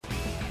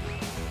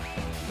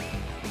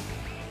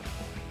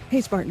Hey,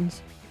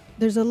 Spartans.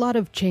 There's a lot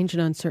of change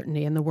and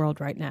uncertainty in the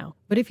world right now.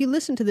 But if you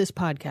listen to this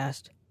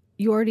podcast,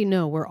 you already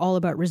know we're all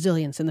about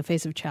resilience in the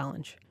face of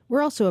challenge.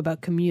 We're also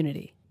about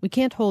community. We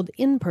can't hold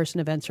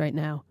in-person events right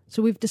now,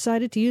 so we've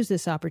decided to use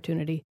this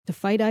opportunity to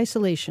fight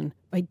isolation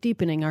by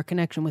deepening our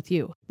connection with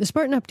you. The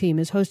Spartan Up team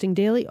is hosting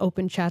daily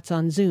open chats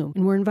on Zoom,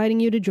 and we're inviting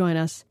you to join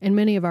us and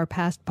many of our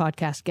past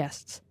podcast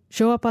guests.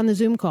 Show up on the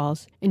Zoom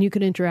calls, and you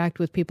can interact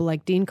with people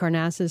like Dean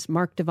Karnassus,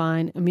 Mark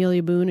Devine,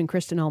 Amelia Boone, and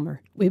Kristen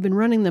Ulmer. We've been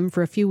running them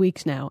for a few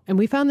weeks now, and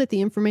we found that the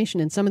information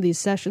in some of these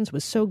sessions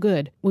was so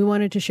good, we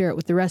wanted to share it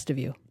with the rest of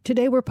you.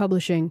 Today we're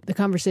publishing the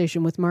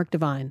conversation with Mark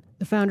Devine,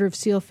 the founder of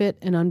SEALFIT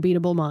and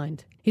Unbeatable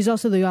Mind. He's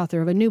also the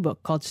author of a new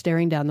book called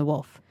Staring Down the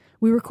Wolf.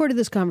 We recorded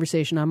this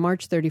conversation on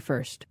March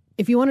 31st.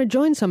 If you want to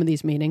join some of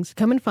these meetings,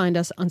 come and find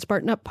us on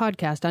Spartan Up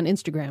Podcast on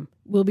Instagram.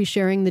 We'll be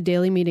sharing the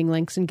daily meeting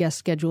links and guest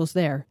schedules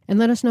there. And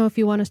let us know if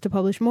you want us to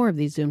publish more of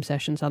these Zoom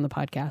sessions on the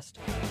podcast.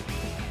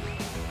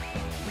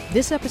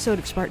 This episode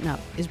of Spartan Up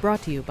is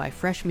brought to you by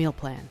Fresh Meal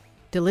Plan.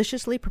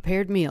 Deliciously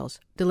prepared meals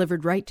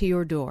delivered right to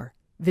your door.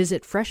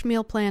 Visit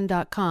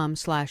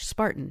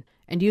freshmealplan.com/Spartan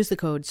and use the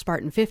code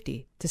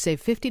Spartan50 to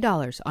save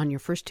 $50 on your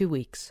first 2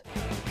 weeks.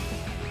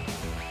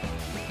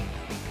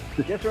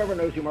 Just so everyone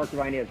knows who Mark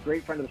Devine is,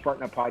 great friend of the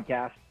Spartan Up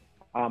podcast.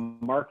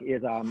 Mark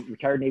is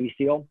retired Navy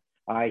SEAL.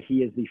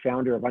 He is the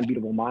founder of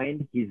Unbeatable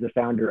Mind. He's the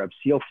founder of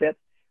SEALFIT,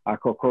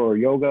 Kokoro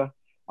Yoga.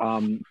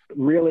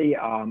 Really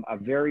a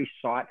very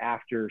sought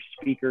after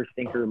speaker,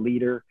 thinker,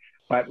 leader.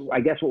 But I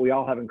guess what we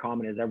all have in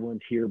common is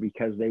everyone's here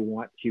because they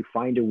want to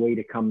find a way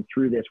to come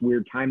through this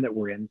weird time that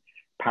we're in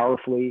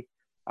powerfully,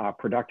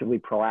 productively,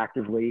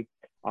 proactively,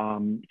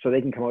 so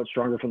they can come out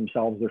stronger for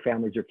themselves, their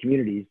families, their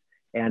communities.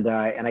 And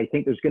I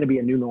think there's going to be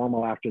a new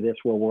normal after this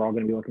where we're all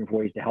going to be looking for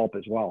ways to help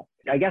as well.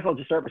 I guess I'll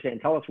just start by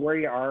saying, tell us where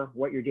you are,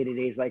 what your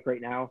day-to-day is like right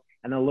now,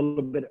 and then a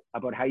little bit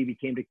about how you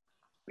came to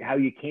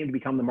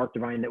become the Mark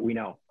Devine that we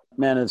know.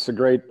 Man, it's a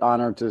great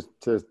honor to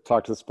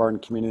talk to the Spartan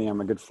community. I'm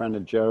a good friend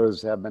of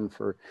Joe's, have been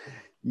for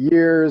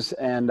years,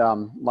 and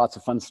lots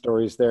of fun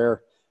stories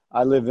there.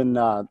 I live in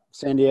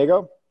San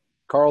Diego,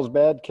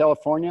 Carlsbad,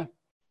 California.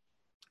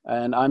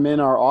 And I'm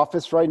in our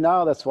office right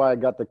now. That's why I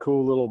got the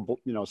cool little,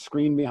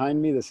 screen behind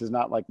me. This is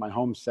not like my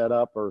home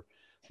setup or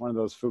one of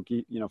those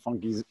funky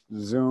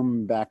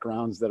Zoom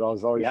backgrounds that I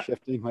was always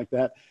shifting like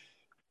that.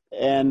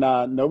 And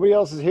nobody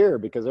else is here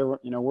because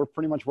we're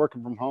pretty much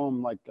working from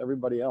home like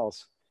everybody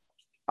else.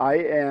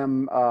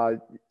 I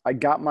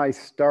got my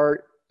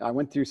start. I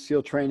went through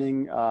SEAL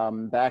training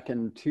back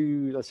in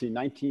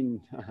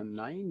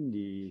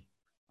 1990.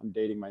 I'm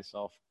dating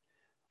myself.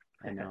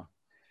 I know.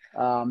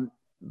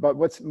 But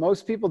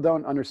most people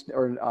don't understand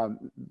or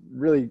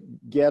really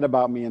get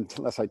about me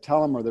unless I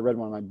tell them or they read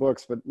one of my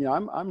books. But,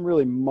 I'm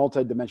really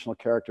multi-dimensional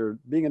character.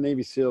 Being a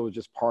Navy SEAL was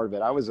just part of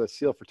it. I was a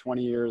SEAL for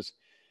 20 years,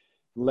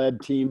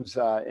 led teams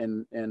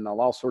in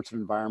all sorts of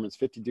environments,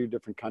 52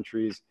 different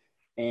countries,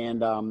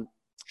 and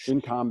in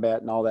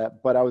combat and all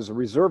that. But I was a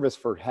reservist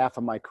for half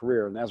of my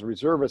career. And as a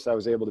reservist, I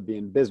was able to be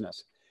in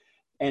business.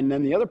 And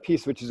then the other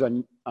piece, which is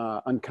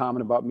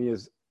uncommon about me,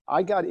 is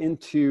I got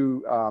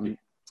into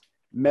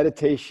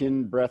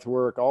meditation, breath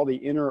work, all the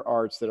inner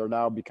arts that are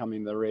now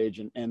becoming the rage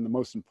and the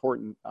most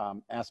important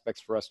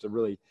aspects for us to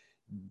really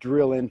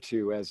drill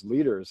into as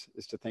leaders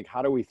is to think,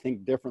 how do we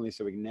think differently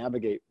so we can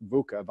navigate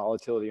VUCA,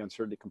 volatility,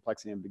 uncertainty,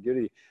 complexity,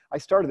 ambiguity. I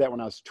started that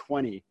when I was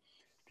 20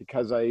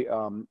 because I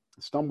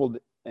stumbled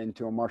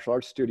into a martial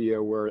arts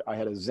studio where I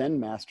had a Zen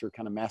master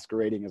kind of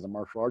masquerading as a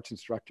martial arts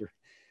instructor.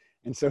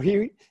 And so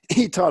he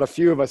taught a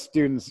few of us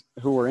students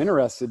who were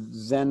interested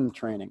Zen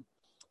training.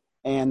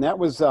 And that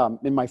was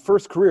in my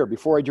first career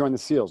before I joined the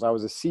SEALs. I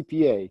was a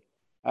CPA.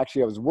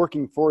 Actually, I was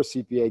working for a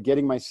CPA,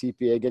 getting my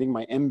CPA, getting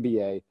my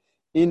MBA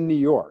in New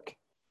York.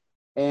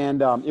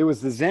 And it was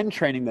the Zen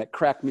training that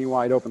cracked me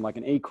wide open like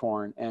an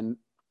acorn and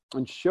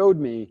showed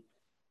me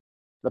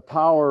the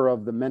power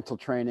of the mental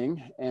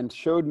training and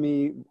showed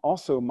me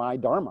also my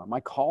dharma, my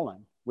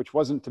calling, which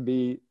wasn't to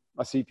be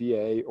a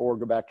CPA or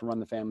go back to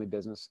run the family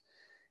business.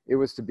 It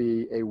was to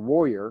be a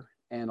warrior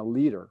and a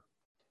leader.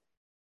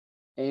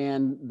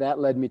 And that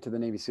led me to the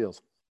Navy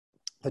SEALs.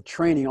 The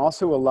training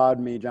also allowed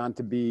me, John,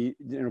 to be,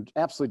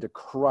 absolutely to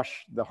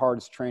crush the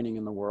hardest training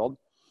in the world.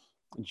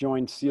 I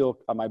joined SEAL,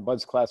 my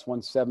BUDS class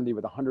 170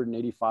 with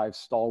 185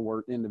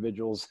 stalwart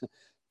individuals,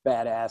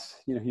 badass,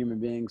 human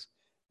beings.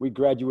 We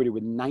graduated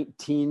with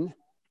 19,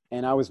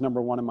 and I was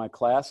number one in my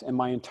class. And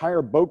my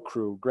entire boat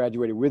crew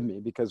graduated with me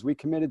because we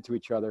committed to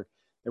each other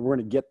that we're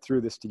going to get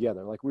through this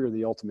together. Like we were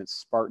the ultimate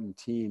Spartan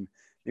team,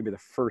 maybe the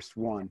first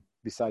one.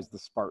 Besides the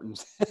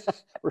Spartans,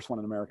 first one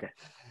in America,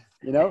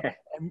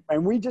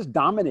 and we just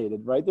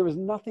dominated, right? There was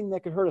nothing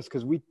that could hurt us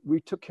because we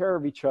took care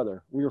of each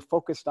other. We were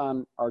focused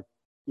on our,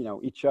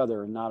 each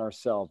other and not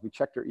ourselves. We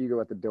checked our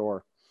ego at the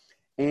door.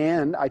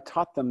 And I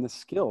taught them the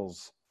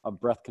skills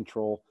of breath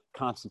control,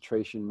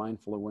 concentration,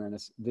 mindful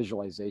awareness,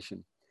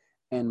 visualization,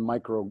 and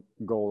micro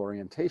goal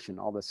orientation,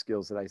 all the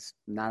skills that I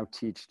now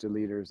teach to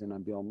leaders in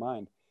Unbeatable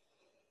Mind.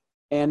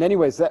 And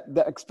anyways, that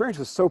experience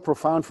was so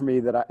profound for me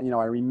that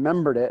I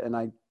remembered it, and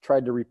I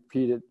tried to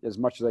repeat it as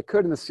much as I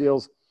could in the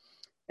SEALs.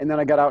 And then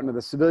I got out into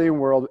the civilian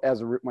world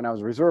when I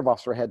was a reserve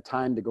officer. I had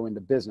time to go into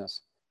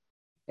business.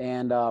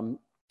 And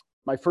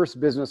my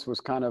first business was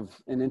kind of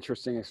an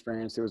interesting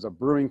experience. It was a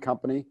brewing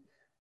company,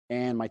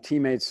 and my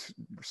teammates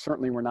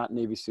certainly were not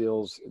Navy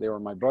SEALs. They were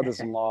my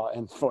brothers-in-law,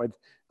 and boy,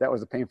 that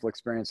was a painful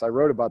experience. I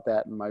wrote about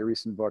that in my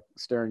recent book,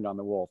 Staring Down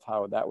the Wolf,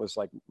 how that was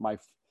like my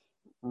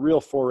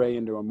real foray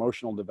into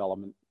emotional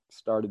development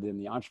started in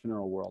the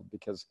entrepreneurial world,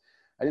 because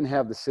I didn't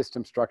have the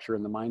system structure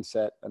and the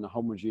mindset and the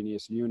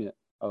homogeneous unit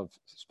of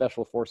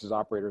special forces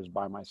operators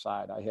by my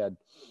side. I had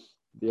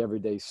the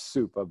everyday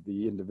soup of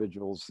the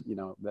individuals,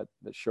 that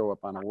show up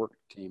on a work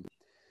team.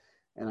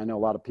 And I know a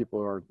lot of people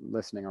who are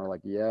listening are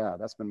like, yeah,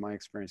 that's been my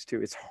experience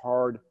too. It's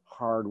hard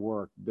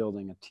work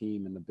building a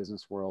team in the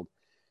business world.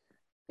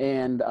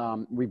 And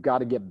we've got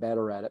to get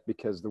better at it,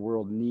 because the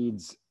world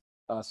needs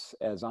us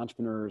as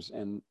entrepreneurs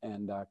and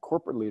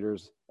corporate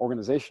leaders,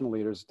 organizational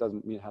leaders,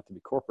 doesn't mean it have to be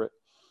corporate,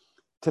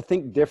 to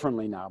think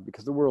differently now,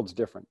 because the world's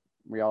different.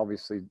 We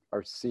obviously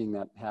are seeing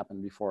that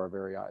happen before our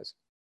very eyes.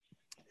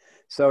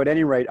 So at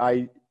any rate,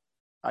 I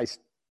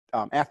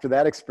after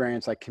that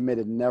experience, I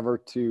committed never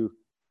to,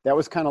 that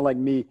was kind of like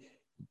me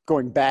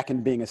going back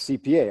and being a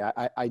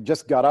CPA. I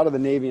just got out of the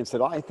Navy and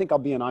said, I think I'll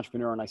be an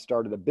entrepreneur. And I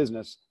started a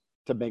business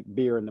to make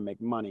beer and to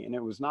make money. And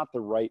it was not the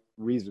right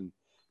reason.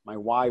 My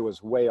why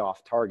was way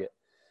off target.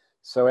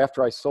 So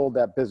after I sold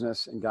that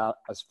business and got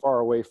as far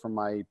away from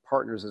my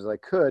partners as I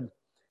could,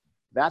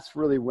 that's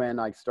really when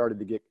I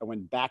I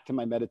went back to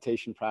my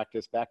meditation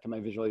practice, back to my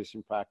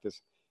visualization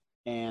practice.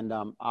 And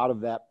out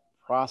of that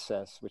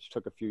process, which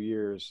took a few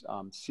years,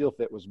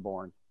 SEALFIT was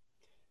born.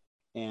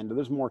 And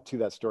there's more to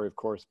that story, of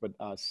course, but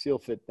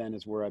SEALFIT then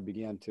is where I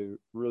began to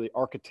really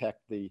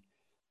architect the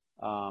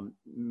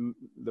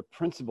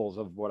principles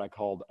of what I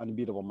called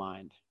Unbeatable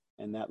Mind.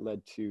 And that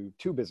led to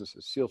two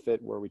businesses: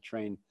 SEALFIT, where we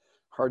train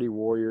hardy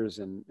warriors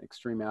and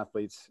extreme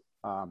athletes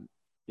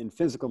in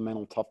physical,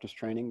 mental toughness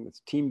training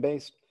that's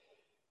team-based.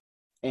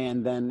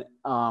 And then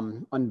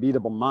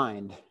Unbeatable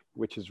Mind,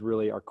 which is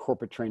really our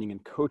corporate training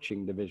and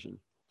coaching division.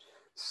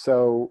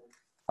 So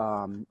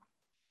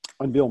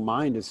Unbeatable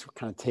Mind is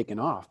kind of taken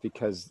off,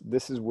 because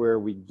this is where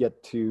we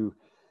get to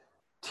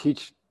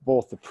teach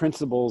both the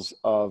principles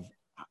of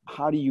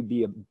how do you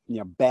be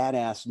a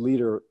badass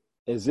leader,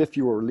 as if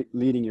you were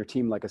leading your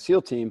team like a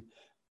SEAL team,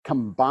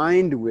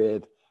 combined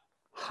with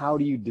how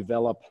do you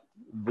develop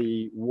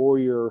the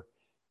warrior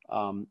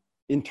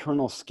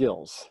internal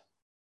skills,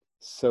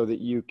 so that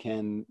you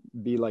can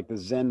be like the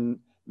Zen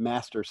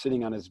master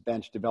sitting on his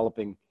bench,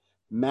 developing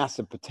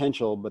massive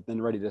potential, but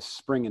then ready to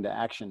spring into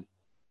action,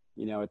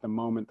 at the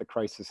moment the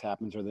crisis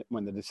happens, or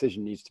when the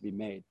decision needs to be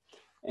made.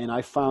 And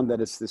I found that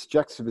it's this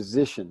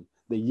juxtaposition,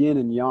 the yin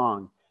and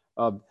yang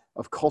of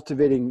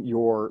cultivating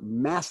your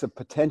massive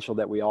potential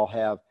that we all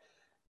have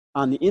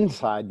on the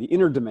inside, the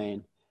inner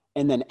domain,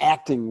 and then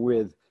acting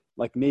with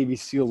like Navy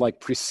SEAL, like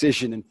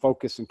precision and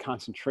focus and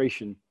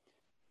concentration,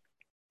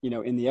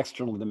 in the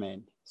external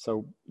domain.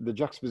 So the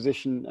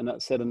juxtaposition, and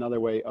that said another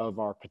way, of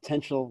our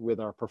potential with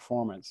our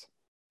performance.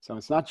 So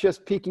it's not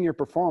just peaking your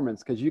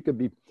performance, because you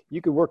could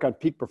work on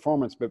peak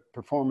performance, but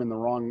perform in the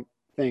wrong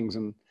things,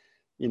 and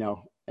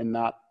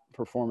not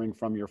performing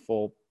from your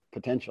full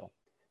potential.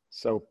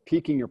 So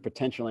peaking your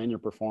potential and your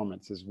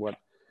performance is what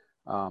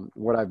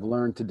I've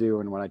learned to do,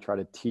 and what I try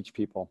to teach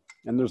people.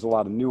 And there's a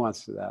lot of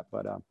nuance to that,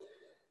 but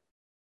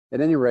at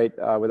any rate,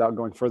 without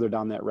going further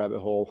down that rabbit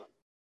hole,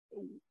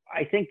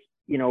 I think,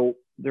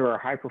 there are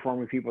high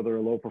performing people, there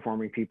are low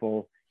performing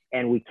people,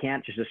 and we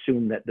can't just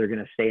assume that they're going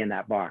to stay in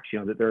that box.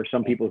 That there are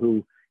some people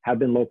who have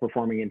been low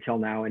performing until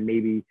now, and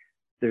maybe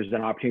there's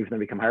an opportunity for them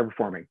to become high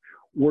performing.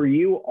 Were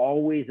you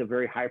always a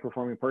very high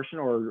performing person,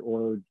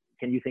 or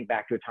can you think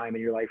back to a time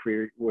in your life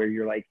where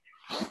you're like,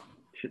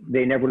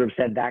 they never would have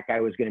said that guy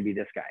was going to be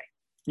this guy?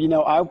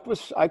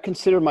 I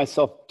consider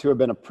myself to have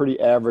been a pretty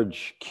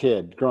average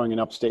kid growing in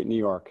upstate New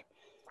York.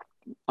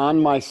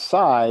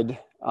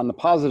 On the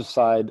positive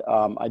side,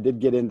 I did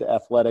get into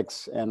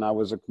athletics, and I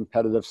was a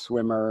competitive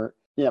swimmer.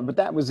 Yeah, but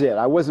that was it.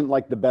 I wasn't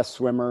like the best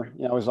swimmer.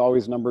 I was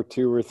always number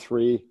 2 or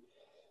 3.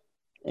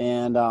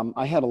 And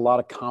I had a lot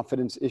of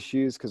confidence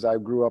issues, because I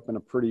grew up in a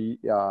pretty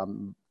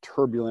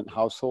turbulent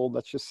household,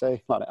 let's just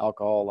say. A lot of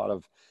alcohol, a lot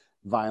of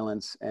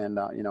violence. And,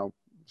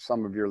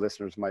 some of your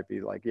listeners might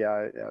be like,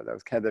 yeah, that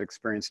was kind of that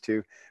experience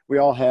too. We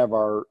all have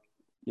our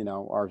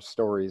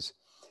stories.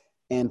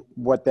 And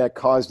what that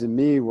caused in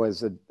me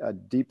was a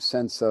deep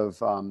sense of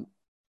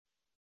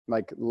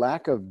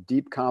lack of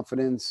deep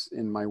confidence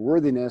in my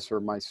worthiness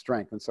or my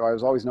strength. And so I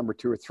was always number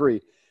 2 or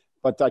 3,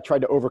 but I tried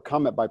to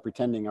overcome it by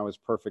pretending I was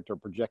perfect or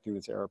projecting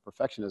this air of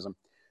perfectionism.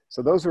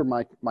 So those were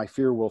my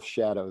fear wolf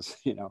shadows,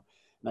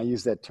 and I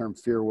use that term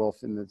fear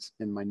wolf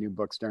in my new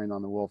book, Staring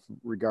Down the Wolf,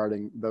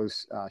 regarding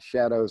those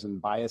shadows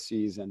and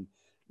biases and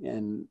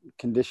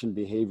conditioned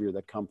behavior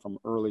that come from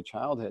early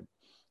childhood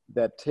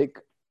that take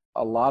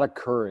a lot of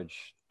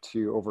courage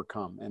to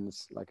overcome. And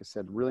it's, like I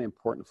said, really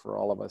important for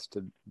all of us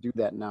to do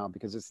that now,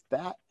 because it's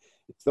that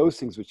It's those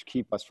things which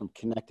keep us from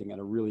connecting at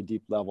a really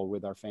deep level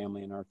with our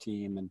family and our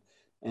team,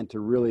 and to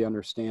really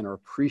understand or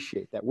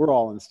appreciate that we're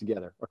all in this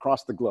together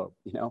across the globe.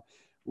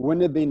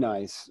 Wouldn't it be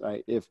nice,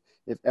 right, if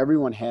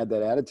everyone had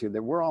that attitude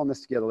that we're all in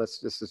this together? Let's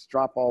just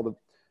drop all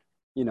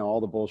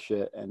the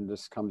bullshit and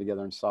just come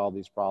together and solve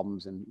these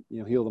problems and,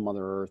 heal the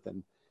Mother Earth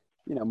and,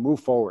 move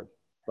forward.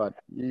 But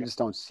you just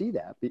don't see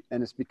that.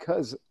 And it's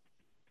because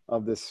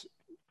of this,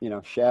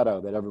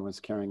 shadow that everyone's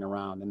carrying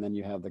around. And then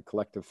you have the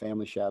collective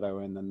family shadow,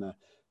 and then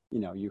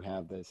you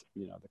have this,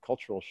 the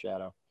cultural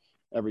shadow.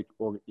 Every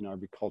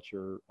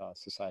culture,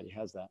 society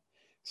has that.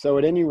 So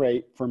at any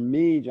rate, for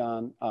me,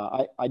 John,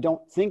 I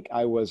don't think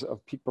I was a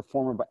peak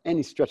performer by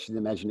any stretch of the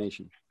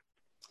imagination.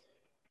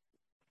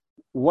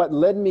 What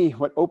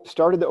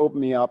started to open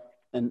me up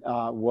and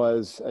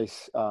was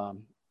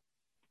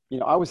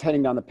I was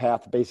heading down the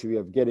path basically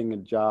of getting a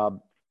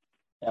job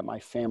at my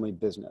family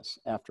business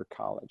after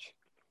college.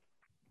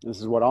 This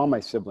is what all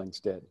my siblings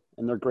did,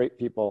 and they're great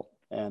people,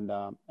 and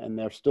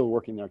they're still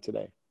working there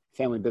today.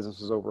 Family business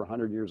was over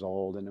 100 years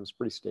old, and it was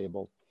pretty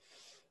stable.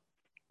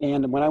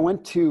 And when I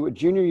went to a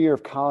junior year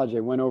of college, I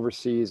went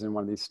overseas in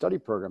one of these study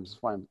programs.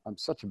 That's why I'm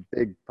such a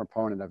big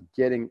proponent of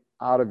getting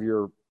out of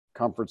your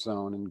comfort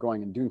zone and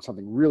going and doing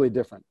something really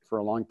different for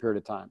a long period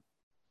of time.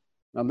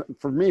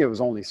 For me, it was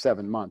only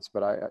 7 months,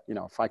 but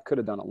if I could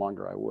have done it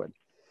longer, I would.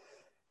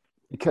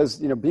 Because,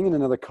 being in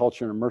another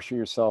culture and immersing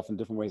yourself in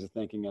different ways of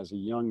thinking as a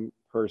young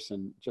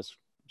person just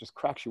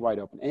cracks you wide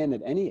open. And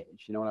at any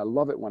age, and I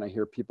love it when I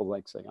hear people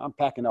like saying, I'm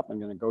packing up, I'm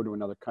going to go to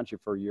another country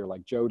for a year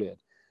like Joe did.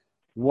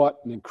 What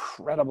an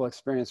incredible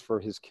experience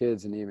for his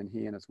kids and even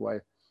he and his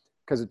wife,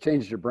 because it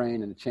changes your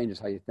brain and it changes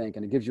how you think,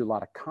 and it gives you a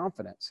lot of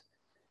confidence.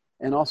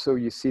 And also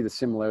you see the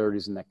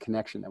similarities and that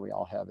connection that we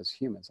all have as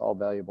humans, all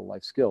valuable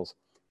life skills.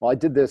 Well, I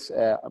did this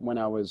when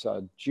I was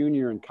a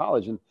junior in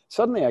college, and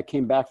suddenly I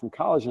came back from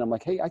college and I'm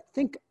like, hey, I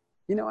think,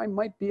 I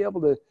might be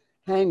able to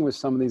hang with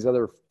some of these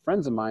other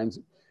friends of mine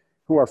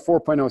who are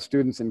 4.0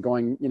 students and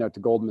going, to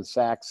Goldman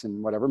Sachs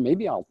and whatever.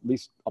 Maybe I'll at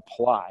least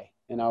apply.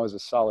 And I was a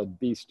solid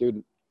B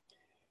student.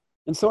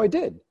 And so I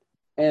did.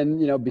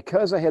 And,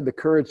 because I had the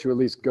courage to at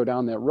least go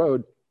down that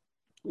road,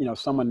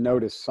 someone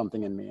noticed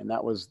something in me, and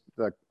that was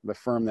the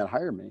firm that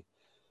hired me.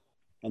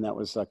 And that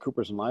was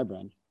Coopers and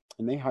Lybrand.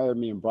 And they hired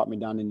me and brought me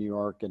down to New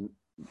York and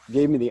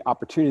gave me the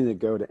opportunity to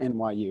go to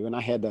NYU. And I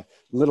had to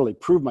literally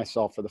prove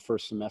myself for the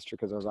first semester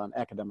because I was on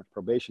academic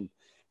probation.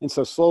 And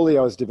so slowly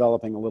I was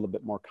developing a little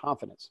bit more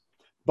confidence.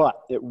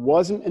 But it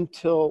wasn't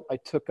until I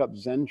took up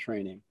Zen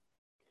training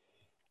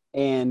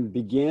and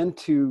began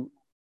to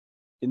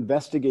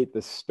investigate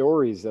the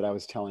stories that I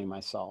was telling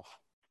myself.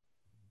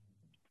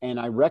 And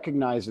I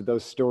recognized that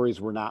those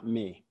stories were not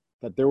me,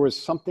 that there was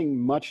something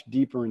much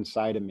deeper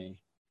inside of me,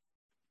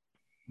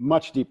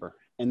 much deeper.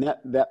 And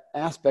that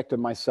aspect of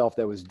myself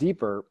that was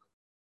deeper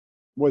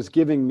was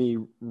giving me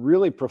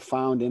really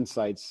profound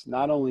insights,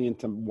 not only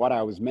into what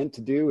I was meant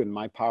to do and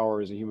my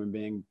power as a human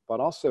being, but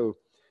also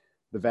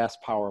the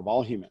vast power of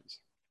all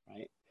humans,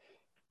 right?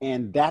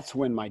 And that's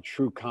when my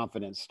true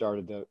confidence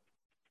started to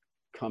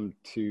come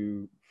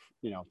to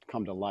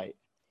light.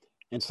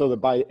 And so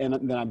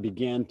then I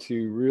began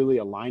to really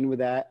align with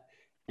that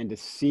and to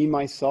see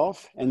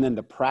myself, and then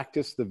to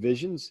practice the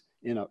visions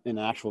in an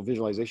actual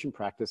visualization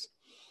practice.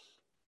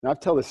 Now, I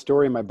tell this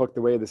story in my book,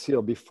 The Way of the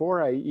SEAL.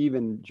 Before I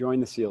even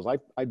joined the SEALs,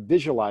 I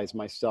visualized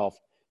myself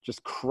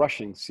just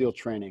crushing SEAL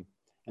training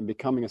and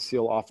becoming a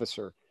SEAL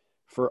officer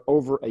for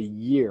over a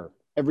year,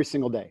 every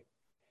single day.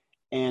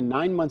 And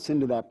 9 months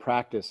into that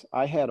practice,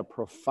 I had a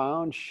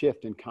profound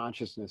shift in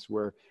consciousness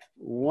where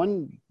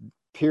one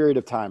period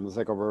of time, it was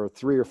like over a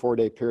 3 or 4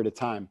 day period of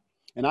time,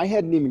 and I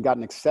hadn't even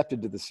gotten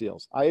accepted to the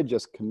SEALs. I had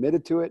just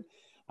committed to it.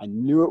 I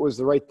knew it was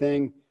the right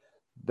thing.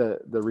 The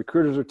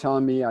recruiters were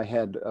telling me I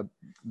had a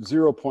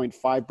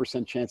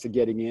 0.5% chance of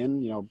getting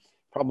in,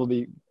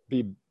 probably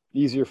be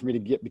easier for me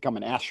to become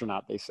an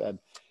astronaut, they said,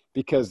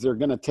 because they're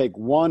going to take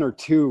 1 or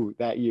 2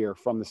 that year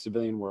from the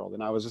civilian world.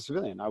 And I was a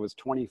civilian. I was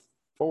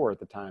 24 at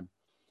the time.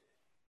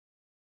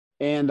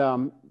 And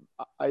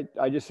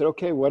I just said,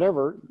 okay,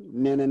 whatever.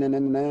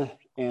 Nah.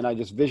 And I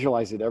just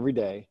visualized it every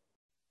day.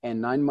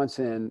 And 9 months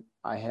in,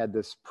 I had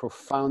this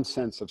profound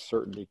sense of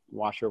certainty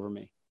wash over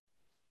me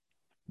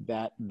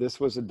that this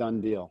was a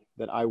done deal,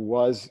 that I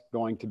was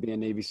going to be a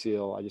Navy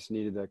SEAL. I just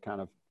needed to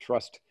kind of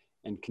trust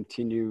and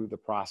continue the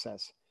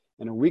process.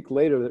 And a week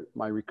later,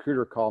 my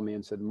recruiter called me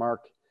and said,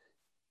 Mark,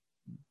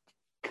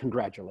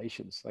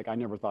 congratulations. Like, I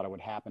never thought it would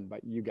happen,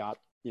 but you got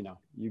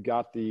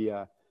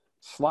the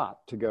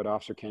slot to go to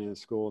Officer Candidate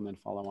School and then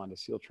follow on to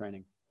SEAL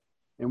training.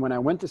 And when I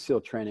went to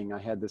SEAL training, I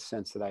had this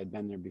sense that I had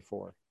been there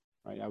before,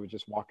 right? I was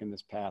just walking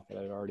this path that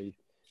I'd already,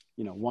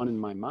 won in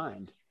my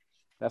mind.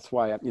 That's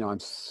why, I'm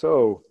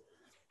so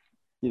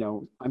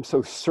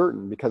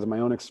certain because of my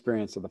own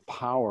experience of the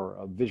power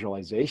of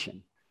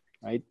visualization,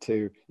 right?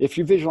 If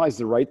you visualize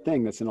the right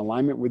thing that's in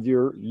alignment with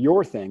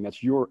your thing,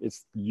 it's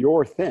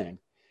your thing,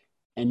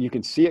 and you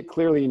can see it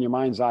clearly in your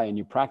mind's eye and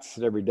you practice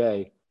it every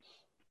day,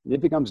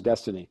 it becomes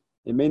destiny.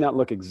 It may not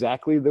look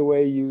exactly the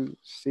way you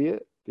see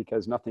it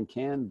because nothing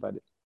can, but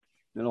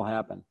It'll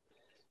happen.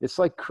 It's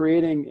like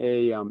creating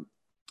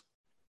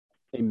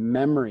a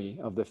memory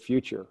of the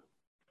future,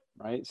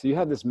 right? So you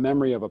have this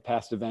memory of a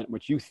past event,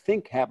 which you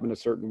think happened a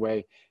certain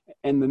way.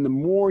 And then the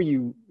more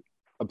you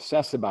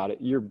obsess about it,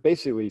 you're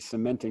basically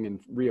cementing and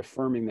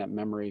reaffirming that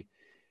memory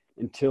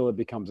until it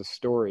becomes a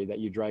story that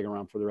you drag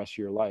around for the rest of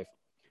your life.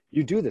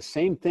 You do the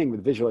same thing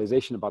with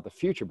visualization about the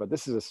future, but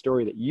this is a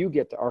story that you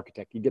get to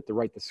architect. You get to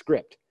write the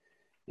script,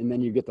 and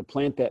then you get to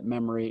plant that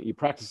memory. You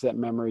practice that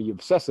memory, you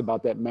obsess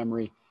about that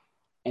memory,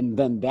 and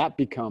then that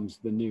becomes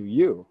the new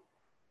you.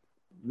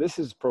 This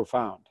is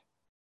profound.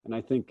 And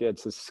I think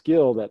it's a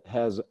skill that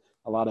has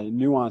a lot of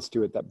nuance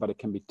to it, but it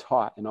can be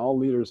taught. And all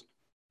leaders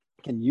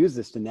can use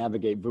this to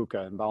navigate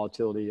VUCA and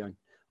volatility,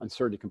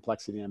 uncertainty,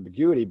 complexity, and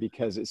ambiguity,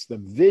 because it's the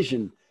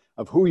vision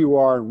of who you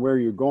are and where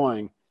you're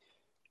going,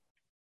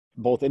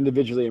 both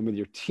individually and with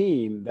your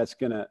team, that's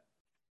going to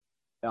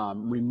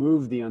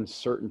remove the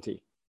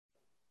uncertainty.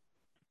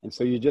 And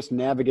so you just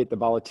navigate the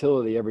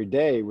volatility every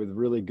day with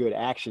really good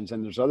actions.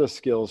 And there's other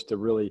skills to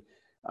really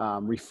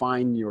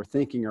refine your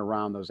thinking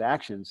around those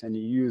actions. And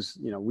you use,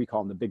 we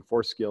call them the big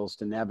four skills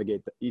to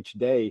navigate each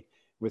day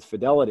with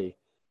fidelity.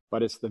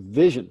 But it's the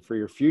vision for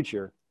your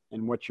future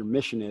and what your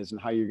mission is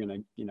and how you're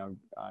going to,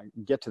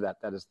 get to that.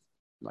 That is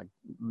like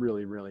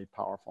really, really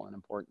powerful and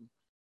important.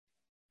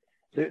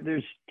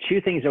 There's two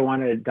things I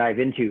want to dive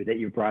into that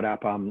you brought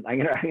up. I'm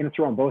gonna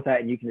throw them both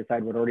at, and you can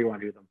decide what order you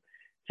want to do them.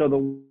 So the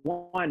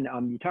one,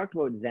 you talked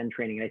about Zen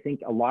training, and I think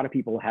a lot of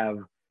people have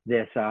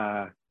this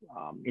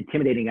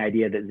intimidating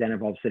idea that Zen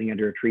involves sitting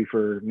under a tree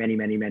for many,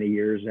 many, many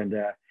years, and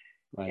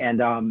right.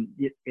 and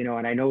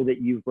and I know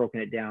that you've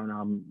broken it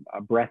down.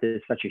 Breath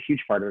is such a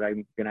huge part of it.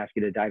 I'm going to ask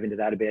you to dive into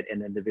that a bit,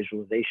 and then the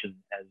visualization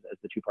as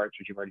the two parts,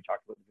 which you've already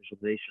talked about, the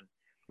visualization.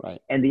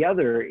 Right. And the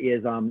other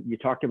is you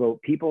talked about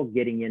people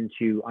getting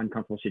into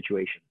uncomfortable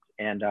situations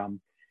and,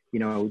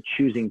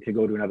 choosing to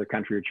go to another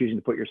country or choosing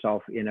to put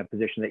yourself in a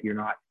position that you're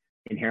not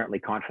inherently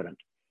confident.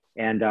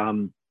 And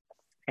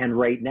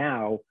right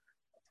now,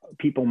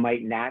 people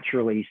might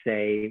naturally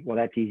say, well,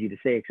 that's easy to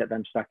say, except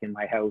I'm stuck in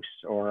my house,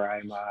 or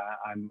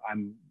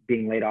I'm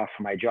being laid off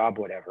from my job,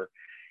 whatever.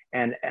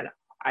 And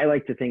I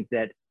like to think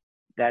that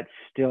that's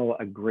still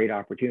a great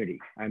opportunity.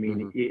 I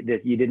mean,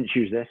 that you didn't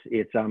choose this.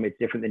 It's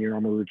different than your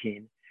normal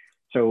routine.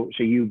 So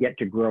you get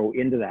to grow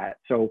into that.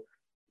 So,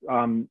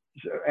 and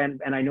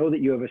I know that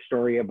you have a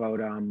story about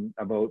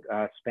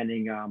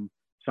spending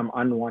some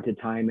unwanted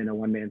time in a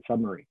one-man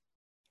submarine.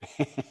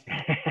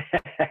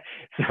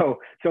 so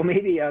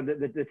maybe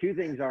the two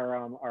things are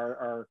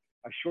a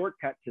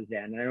shortcut to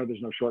Zen. And I know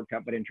there's no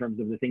shortcut, but in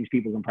terms of the things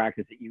people can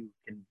practice that you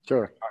can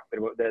sure. talk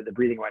about the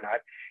breathing and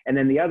whatnot. And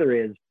then the other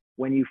is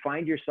when you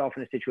find yourself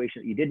in a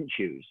situation that you didn't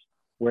choose,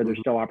 where there's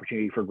still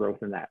opportunity for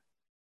growth in that.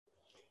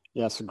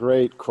 Yes,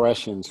 great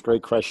questions.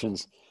 Great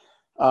questions.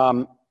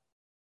 Let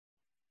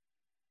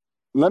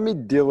me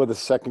deal with the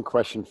second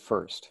question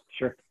first.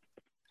 Sure.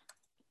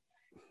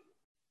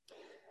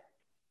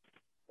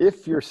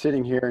 If you're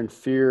sitting here in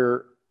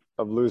fear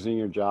of losing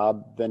your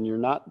job, then you're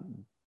not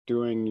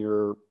doing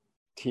your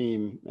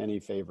team any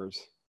favors,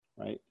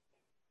 right?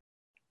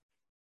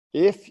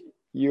 If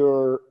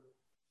you're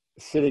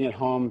sitting at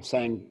home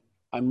saying,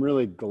 I'm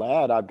really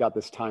glad I've got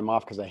this time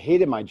off because I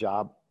hated my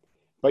job,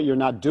 but you're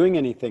not doing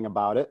anything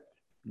about it,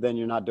 then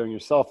you're not doing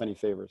yourself any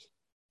favors.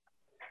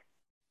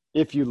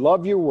 If you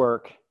love your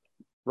work,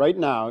 right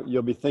now,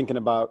 you'll be thinking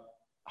about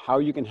how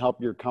you can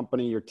help your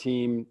company, your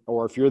team,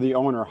 or if you're the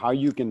owner, how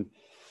you can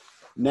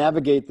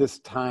navigate this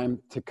time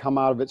to come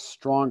out of it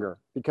stronger.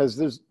 Because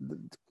there's,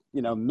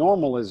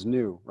 normal is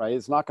new,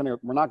 right?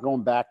 We're not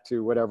going back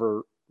to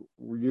whatever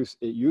it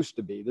used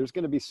to be. There's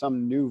going to be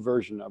some new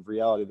version of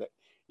reality that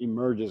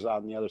emerges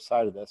on the other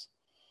side of this.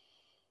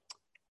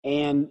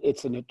 And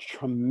it's a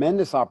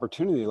tremendous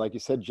opportunity, like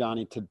you said,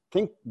 Johnny, to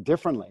think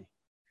differently,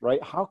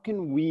 right? How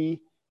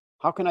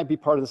can I be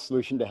part of the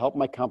solution to help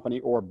my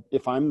company, or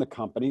if I'm the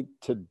company,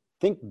 to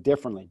think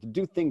differently, to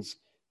do things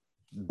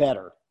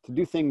better, to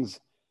do things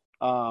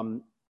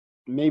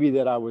maybe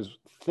that I was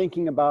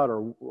thinking about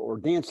or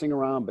dancing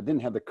around, but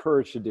didn't have the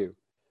courage to do.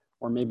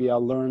 Or maybe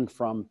I'll learn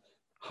from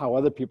how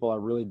other people are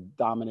really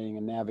dominating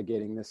and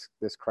navigating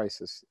this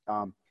crisis.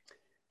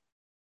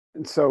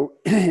 And so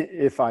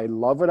if I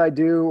love what I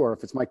do, or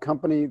if it's my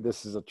company,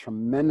 this is a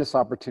tremendous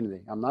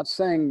opportunity. I'm not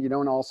saying you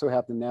don't also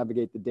have to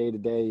navigate the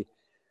day-to-day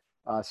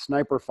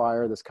sniper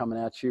fire that's coming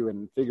at you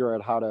and figure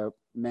out how to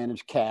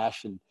manage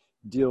cash and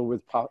deal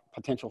with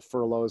potential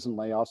furloughs and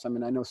layoffs. I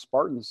mean, I know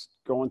Spartan's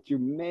going through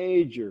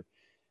major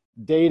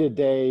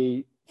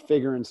day-to-day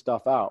figuring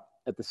stuff out.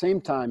 At the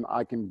same time,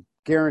 I can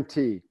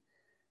guarantee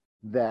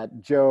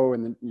that Joe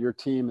and your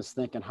team is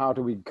thinking, how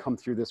do we come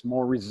through this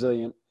more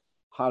resilient?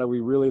 How do we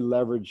really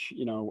leverage,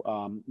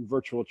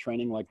 virtual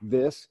training like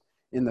this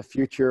in the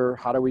future?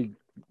 How do we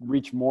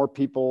reach more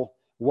people?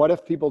 What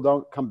if people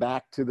don't come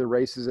back to the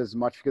races as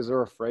much because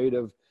they're afraid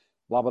of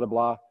blah, blah,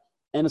 blah?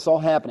 And it's all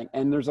happening.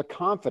 And there's a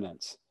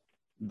confidence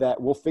that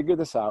we'll figure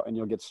this out and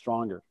you'll get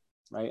stronger,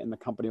 right? And the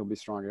company will be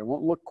stronger. It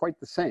won't look quite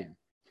the same.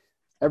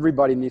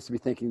 Everybody needs to be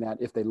thinking that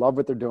if they love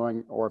what they're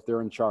doing or if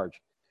they're in charge.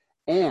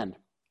 And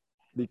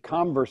the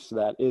converse to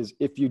that is,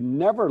 if you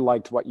never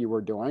liked what you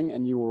were doing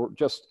and you were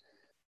just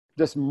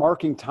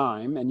marking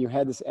time and you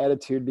had this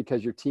attitude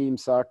because your team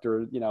sucked,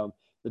 or, you know,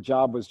 the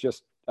job was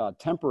just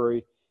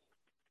temporary,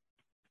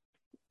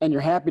 and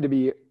you're happy to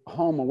be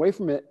home away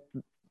from it,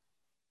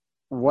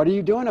 what are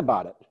you doing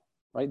about it,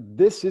 right?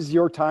 This is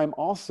your time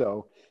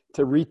also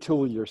to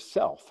retool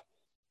yourself.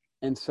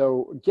 And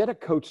so get a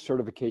coach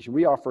certification.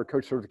 We offer a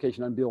coach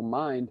certification, Unbeatable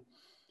Mind,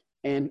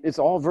 and it's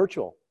all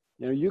virtual.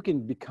 You know, you can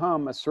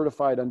become a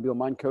certified Unbeatable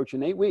Mind coach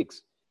in 8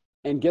 weeks.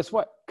 And guess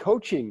what?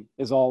 Coaching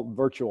is all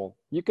virtual.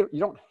 You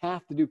don't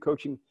have to do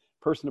coaching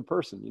person to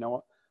person. You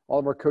know, all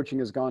of our coaching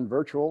has gone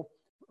virtual,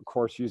 of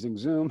course, using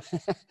Zoom.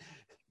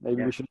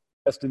 Maybe we should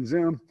invest in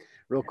Zoom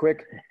real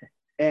quick.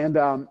 And,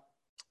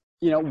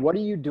 you know, what are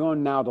you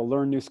doing now to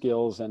learn new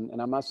skills?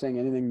 And I'm not saying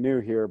anything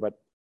new here, but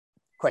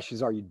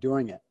questions, are you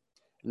doing it?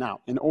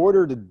 Now, in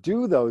order to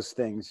do those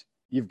things,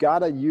 you've got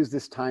to use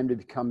this time to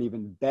become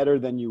even better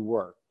than you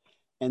were.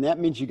 And that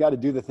means you got to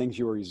do the things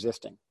you were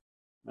resisting.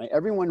 Right?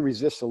 Everyone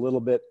resists a little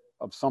bit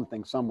of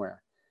something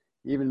somewhere,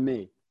 even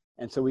me.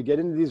 And so we get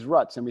into these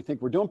ruts and we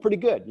think we're doing pretty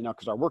good, you know,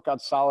 because our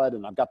workout's solid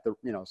and I've got the,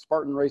 you know,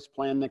 Spartan race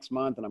plan next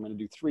month and I'm going to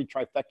do 3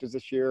 trifectas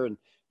this year and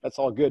that's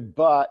all good.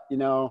 But, you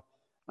know,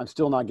 I'm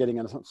still not getting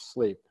enough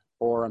sleep,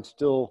 or I'm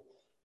still,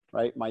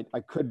 right,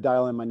 I could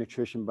dial in my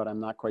nutrition, but I'm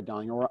not quite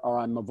dialing, or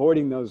I'm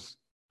avoiding those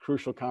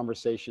crucial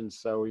conversations.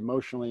 So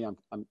emotionally,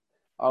 I'm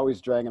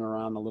always dragging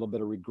around a little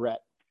bit of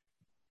regret.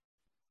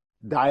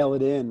 Dial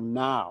it in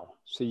now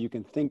so you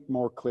can think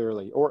more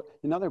clearly. Or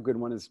another good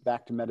one is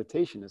back to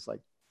meditation. It's like,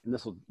 and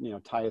this will, you know,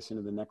 tie us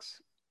into the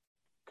next,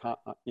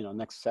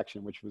 next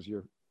section, which was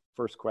your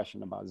first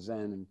question about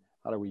Zen and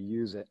how do we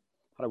use it?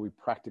 How do we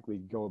practically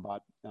go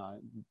about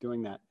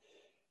doing that?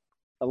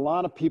 A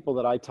lot of people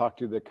that I talk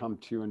to that come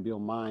to Unbeatable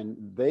Mind,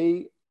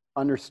 they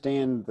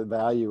understand the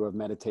value of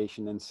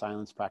meditation and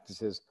silence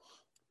practices,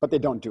 but they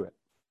don't do it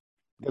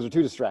because they're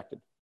too distracted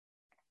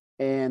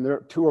and they're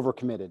too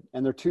overcommitted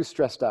and they're too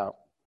stressed out.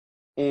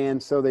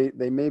 And so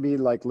they maybe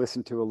like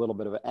listen to a little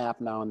bit of an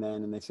app now and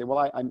then, and they say,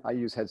 well, I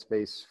use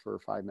Headspace for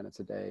 5 minutes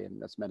a day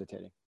and that's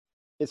meditating.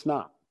 It's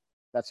not.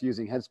 That's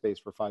using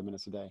Headspace for 5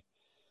 minutes a day.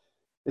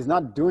 It's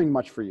not doing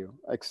much for you,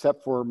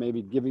 except for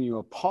maybe giving you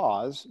a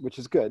pause, which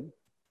is good.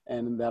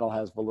 And that'll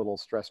have a little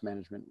stress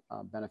management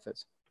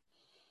benefits.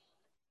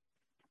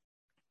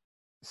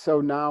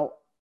 So now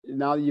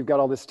that you've got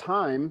all this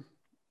time,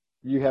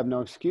 you have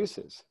no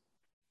excuses,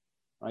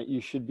 right?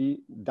 You should be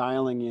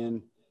dialing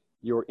in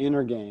your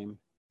inner game.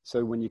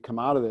 So when you come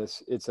out of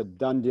this, it's a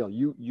done deal.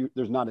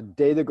 There's not a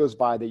day that goes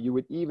by that you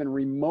would even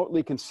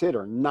remotely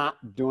consider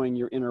not doing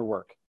your inner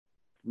work,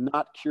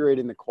 not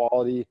curating the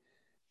quality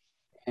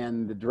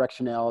and the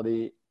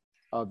directionality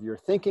of your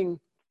thinking,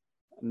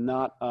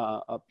 not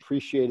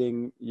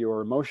appreciating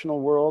your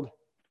emotional world,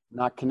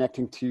 not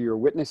connecting to your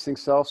witnessing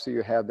self so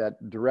you have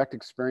that direct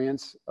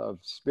experience of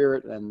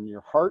spirit and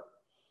your heart,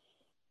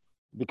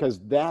 because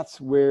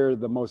that's where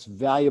the most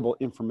valuable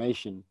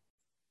information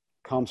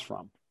comes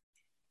from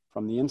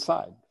the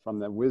inside, from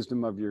the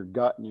wisdom of your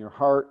gut and your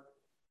heart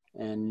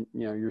and,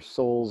 you know, your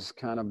soul's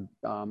kind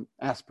of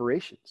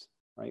aspirations,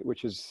 right?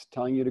 Which is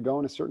telling you to go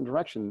in a certain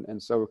direction.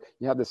 And so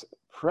you have this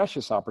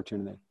precious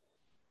opportunity.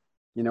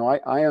 You know,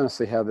 I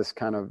honestly have this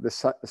kind of,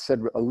 this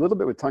said a little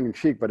bit with tongue in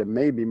cheek, but it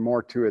may be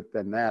more to it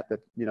than that,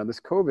 you know,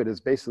 this COVID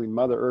is basically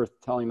Mother Earth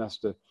telling us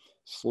to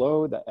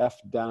slow the F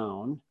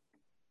down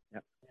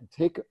and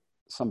take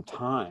some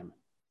time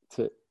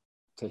to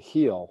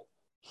heal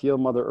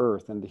Mother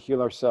Earth and to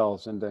heal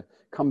ourselves and to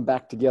come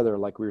back together,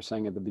 like we were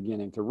saying at the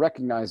beginning, to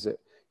recognize that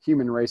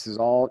human race is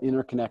all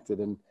interconnected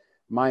and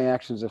my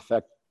actions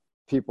affect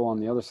people on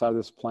the other side of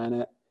this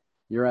planet.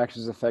 Your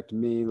actions affect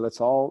me. Let's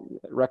all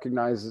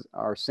recognize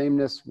our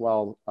sameness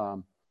while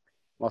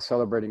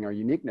celebrating our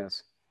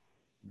uniqueness.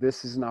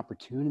 This is an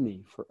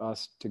opportunity for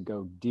us to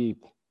go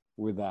deep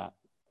with that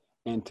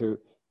and to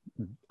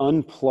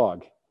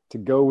unplug, to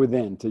go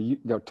within,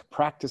 to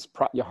practice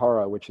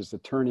pratyahara, which is the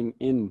turning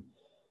in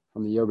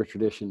from the yoga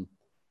tradition,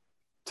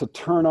 to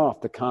turn off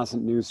the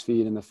constant news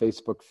feed and the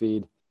Facebook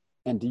feed,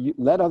 and to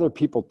let other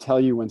people tell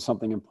you when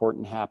something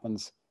important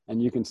happens.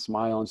 And you can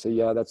smile and say,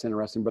 yeah, that's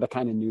interesting, but I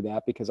kind of knew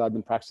that because I've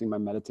been practicing my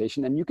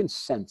meditation. And you can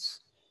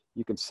sense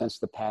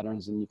the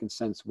patterns and you can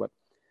sense what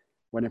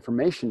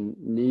information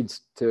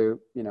needs to,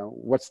 you know,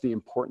 what's the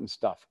important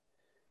stuff.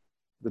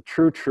 The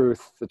true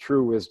truth, the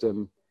true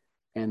wisdom,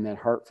 and that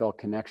heartfelt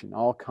connection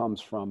all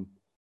comes from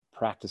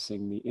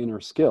practicing the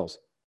inner skills.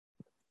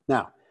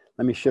 Now,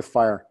 let me shift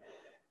fire.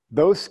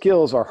 Those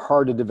skills are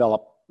hard to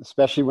develop,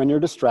 especially when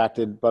you're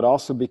distracted, but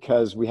also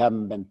because we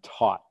haven't been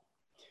taught.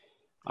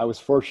 I was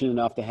fortunate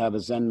enough to have a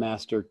Zen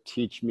master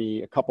teach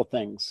me a couple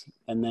things,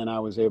 and then I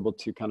was able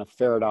to kind of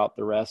ferret out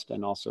the rest,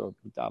 and also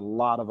got a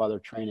lot of other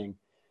training,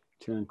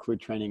 to include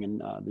training in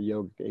the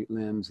Yoga 8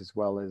 Limbs as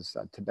well as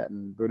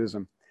Tibetan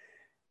Buddhism.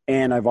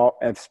 And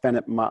I've spent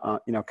it,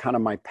 kind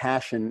of my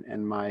passion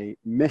and my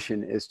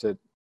mission is to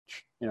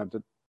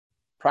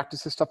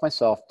practice this stuff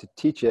myself, to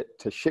teach it,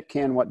 to shit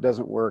can what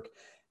doesn't work,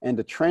 and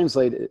to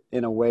translate it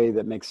in a way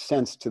that makes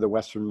sense to the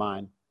Western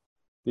mind.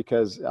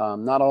 Because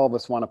not all of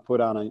us want to put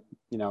on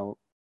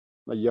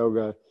a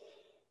yoga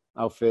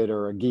outfit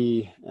or a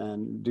gi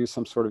and do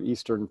some sort of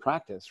Eastern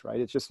practice, right?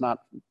 It's just not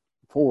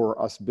for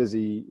us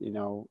busy,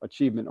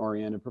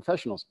 achievement-oriented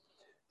professionals.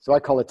 So I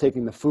call it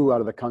taking the foo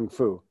out of the kung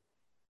fu.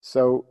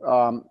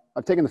 So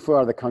I've taken the foo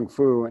out of the kung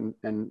fu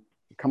and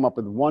come up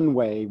with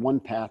one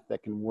path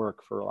that can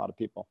work for a lot of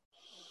people.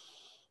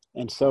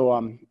 And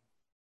so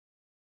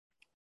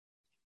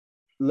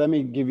let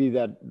me give you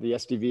the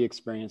SDV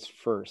experience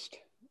first,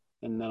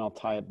 and then I'll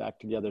tie it back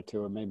together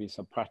to maybe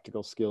some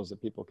practical skills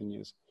that people can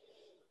use.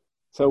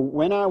 So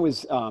when I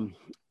was,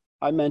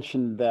 I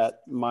mentioned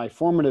that my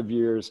formative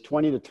years,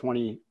 20 to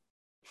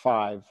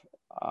 25,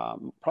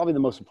 probably the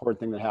most important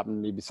thing that happened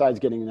to me, besides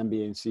getting an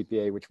MBA and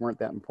CPA, which weren't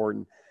that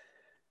important,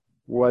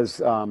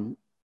 was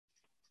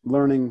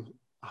learning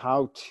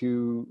how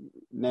to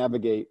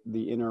navigate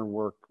the inner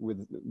work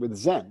with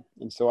Zen.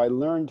 And so I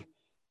learned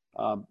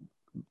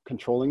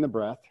controlling the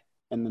breath,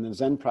 and then the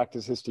Zen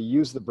practice is to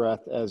use the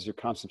breath as your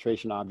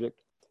concentration object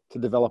to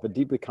develop a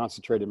deeply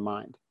concentrated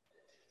mind.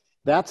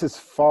 That's as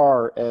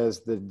far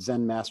as the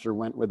Zen master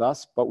went with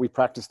us, but we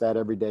practiced that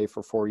every day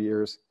for 4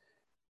 years.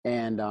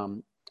 And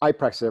I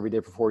practiced it every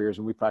day for 4 years,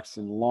 and we practiced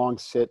in long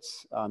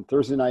sits on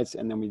Thursday nights.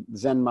 And then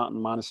Zen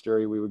Mountain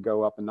Monastery, we would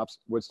go up in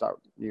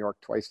Woodstock, New York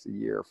twice a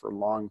year for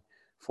long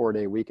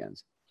 4-day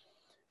weekends.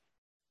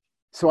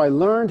 So I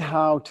learned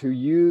how to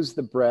use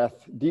the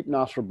breath, deep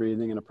nostril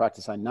breathing, in a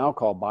practice I now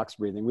call box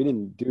breathing. We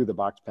didn't do the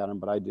box pattern,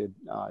 but I did.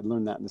 I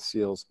learned that in the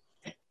SEALs,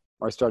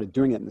 or I started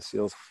doing it in the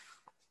SEALs.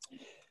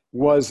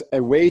 Was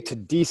a way to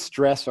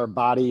de-stress our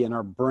body and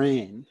our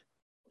brain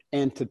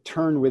and to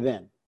turn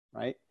within,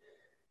 right?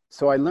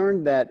 So I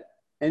learned that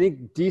any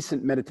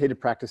decent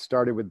meditative practice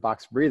started with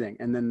box breathing.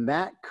 And then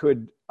that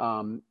could,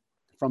 from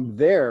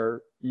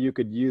there, you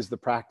could use the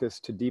practice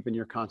to deepen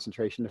your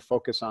concentration, to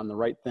focus on the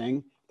right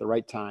thing, the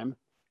right time,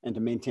 and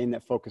to maintain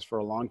that focus for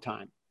a long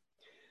time.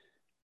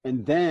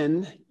 And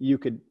then you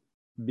could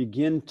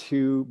begin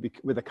to,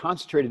 with a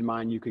concentrated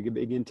mind, you could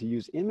begin to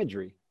use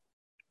imagery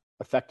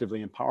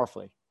effectively and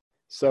powerfully.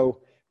 So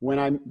when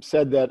I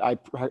said that I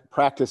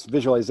practiced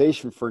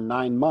visualization for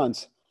 9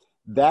 months,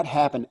 that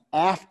happened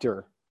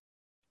after,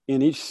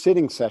 in each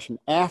sitting session,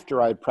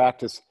 after I had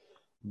practiced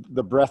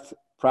the breath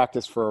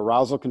practice for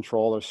arousal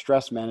control or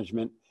stress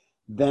management,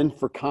 then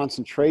for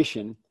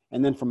concentration,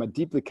 and then from a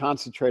deeply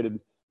concentrated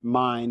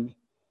mind,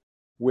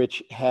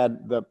 which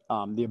had the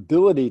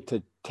ability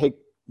to take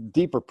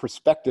deeper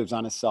perspectives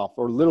on itself,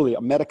 or literally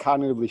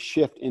metacognitively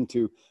shift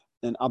into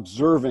an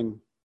observing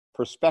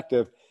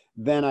perspective.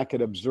 Then I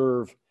could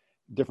observe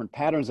different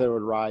patterns that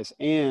would arise,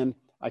 and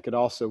I could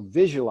also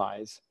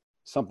visualize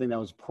something that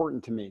was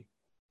important to me.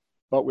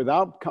 But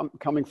without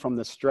coming from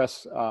the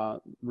stress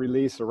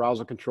release,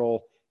 arousal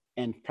control,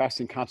 and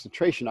practicing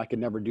concentration, I could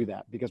never do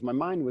that, because my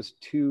mind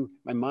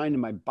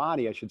and my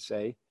body, I should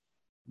say,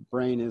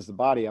 brain is the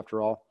body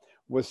after all,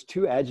 was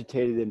too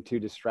agitated and too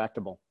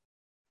distractible.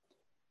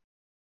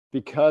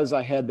 Because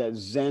I had that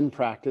Zen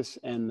practice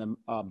and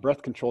the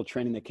breath control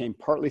training that came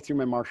partly through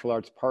my martial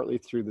arts, partly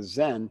through the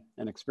Zen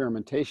and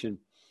experimentation,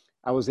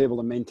 I was able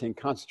to maintain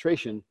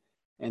concentration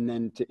and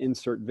then to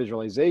insert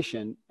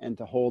visualization and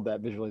to hold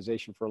that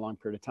visualization for a long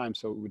period of time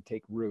so it would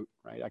take root,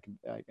 right? I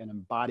can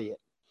embody it.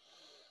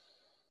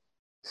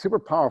 Super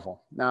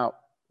powerful. Now,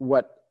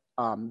 what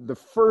the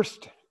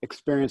first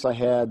experience I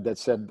had that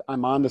said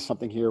I'm onto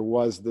something here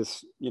was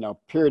this,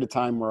 period of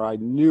time where I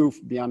knew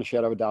beyond a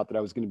shadow of a doubt that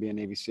I was going to be a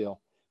Navy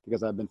SEAL,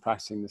 because I've been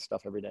practicing this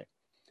stuff every day.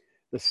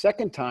 The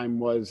second time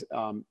was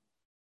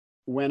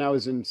when I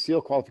was in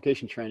SEAL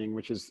qualification training,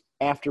 which is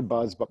after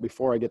Buzz, but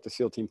before I get to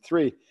SEAL Team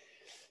 3.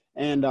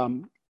 And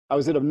I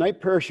was at a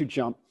night parachute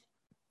jump,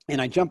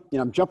 and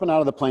I'm jumping out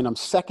of the plane. I'm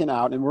second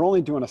out, and we're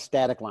only doing a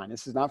static line.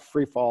 This is not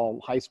free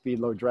fall, high speed,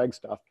 low drag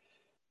stuff.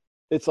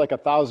 It's like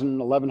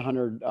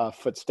 1,100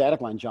 foot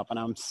static line jump, and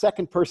I'm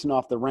second person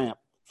off the ramp.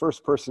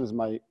 First person is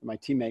my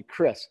teammate,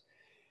 Chris.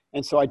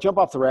 And so I jump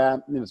off the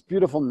ramp, and it's a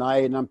beautiful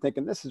night, and I'm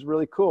thinking, this is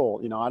really cool.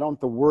 I don't have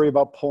to worry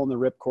about pulling the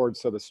ripcord,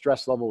 so the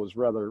stress level was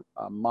rather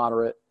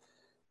moderate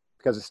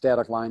because of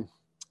static line.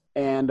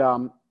 And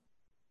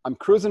I'm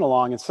cruising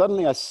along, and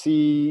suddenly I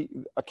see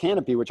a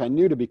canopy, which I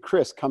knew to be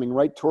Chris, coming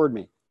right toward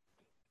me.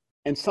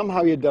 And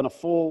somehow he had done a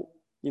full,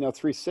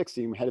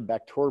 360 and headed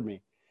back toward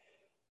me.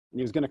 And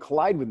he was going to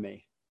collide with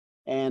me.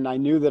 And I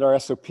knew that our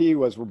SOP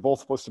was we're both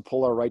supposed to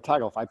pull our right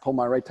toggle. If I pull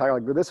my right toggle, I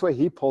go this way,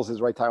 he pulls his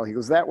right toggle. He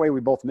goes that way, we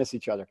both miss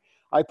each other.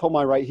 I pull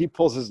my right, he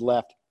pulls his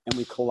left, and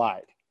we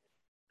collide.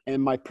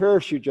 And my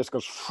parachute just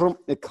goes,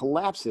 it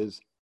collapses,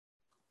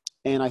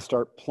 and I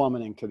start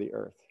plummeting to the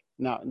earth.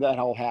 Now, that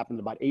all happened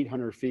about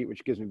 800 feet,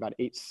 which gives me about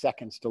 8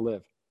 seconds to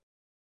live.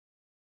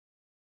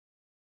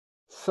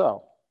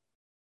 So,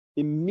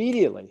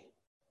 immediately,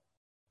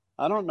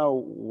 I don't know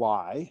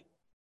why,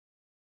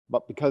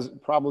 but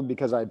probably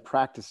because I'd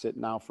practiced it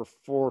now for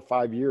 4 or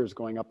 5 years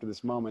going up to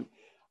this moment,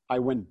 I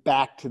went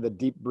back to the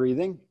deep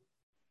breathing,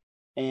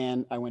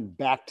 and I went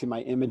back to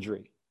my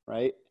imagery,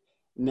 right?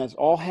 And that's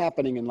all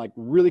happening in like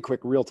really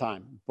quick, real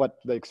time. But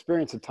the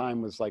experience of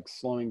time was like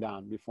slowing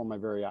down before my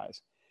very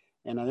eyes.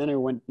 And then I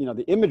went, you know,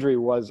 the imagery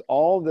was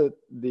all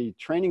the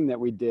training that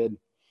we did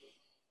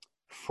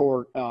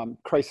for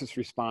crisis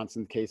response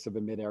in case of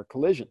a midair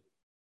collision,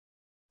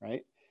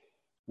 right?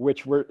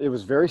 It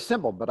was very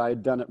simple, but I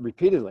had done it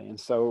repeatedly. And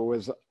so it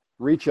was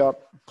reach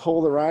up,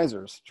 pull the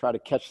risers, try to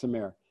catch some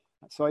air.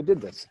 So I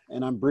did this,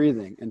 and I'm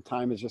breathing, and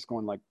time is just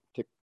going like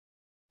tick,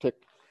 tick,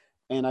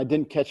 and I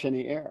didn't catch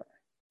any air.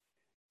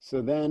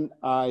 So then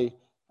I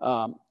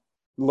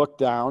look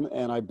down,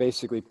 and I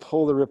basically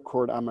pull the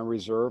ripcord on my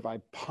reserve. I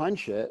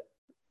punch it,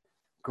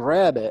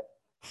 grab it,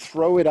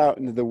 throw it out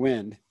into the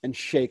wind, and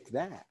shake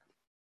that.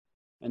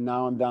 And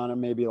now I'm down at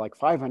maybe like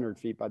 500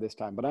 feet by this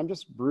time, but I'm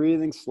just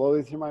breathing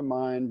slowly through my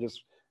mind,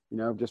 just, you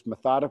know, just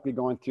methodically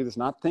going through this,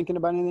 not thinking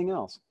about anything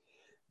else.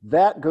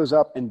 That goes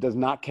up and does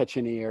not catch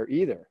any air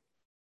either.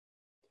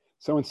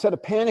 So instead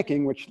of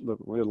panicking, which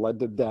led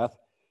to death,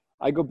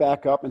 I go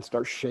back up and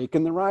start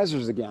shaking the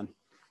risers again,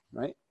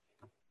 right?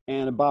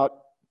 And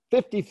about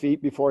 50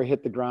 feet before I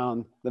hit the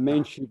ground, the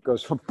main chute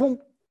goes boom.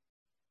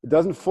 It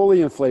doesn't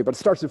fully inflate, but it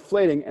starts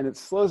inflating, and it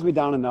slows me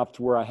down enough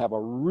to where I have a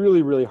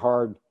really, really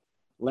hard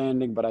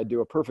landing, but I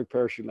do a perfect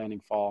parachute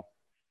landing fall.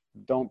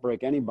 Don't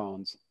break any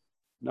bones,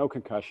 no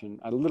concussion.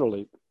 I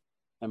literally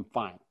am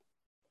fine.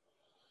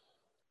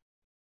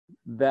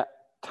 That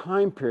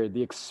time period,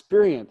 the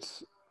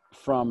experience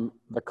from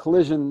the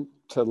collision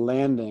to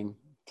landing,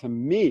 to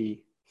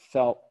me,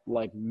 felt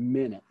like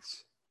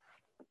minutes.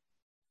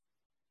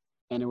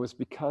 And it was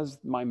because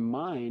my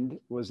mind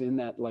was in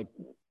that like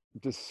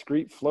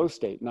discrete flow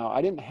state. Now,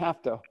 I didn't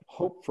have to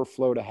hope for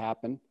flow to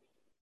happen.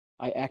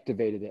 I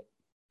activated it.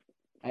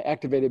 I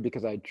activated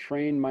because I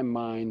trained my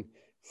mind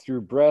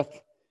through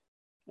breath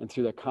and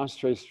through the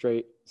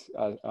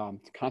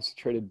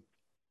concentrated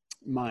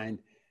mind,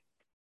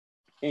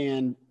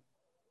 and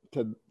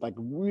to like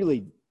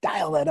really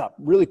dial that up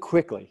really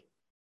quickly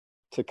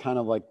to kind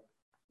of like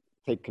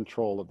take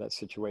control of that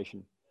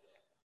situation.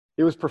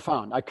 It was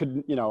profound. I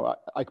couldn't, you know,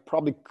 I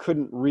probably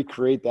couldn't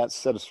recreate that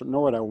set of,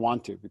 nor would I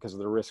want to, because of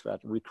the risk I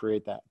had to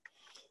recreate that.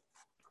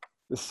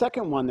 The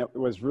second one that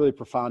was really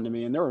profound to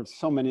me, and there are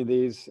so many of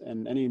these,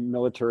 and any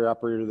military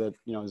operator that,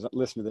 you know, is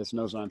listening to this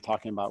knows what I'm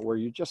talking about, where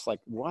you're just like,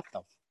 what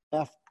the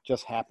F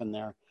just happened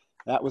there?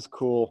 That was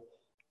cool,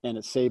 and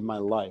it saved my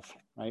life,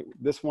 right?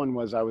 This one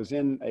was, I was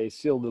in a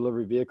SEAL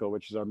delivery vehicle,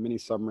 which is our mini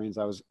submarines.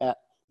 I was at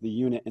the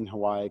unit in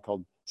Hawaii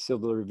called SEAL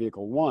Delivery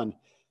Vehicle 1,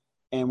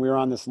 and we were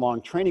on this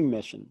long training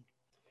mission.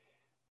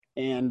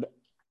 And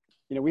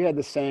you know, we had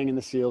the saying in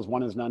the SEALs,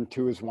 1 is none,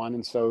 2 is 1.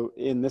 And so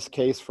in this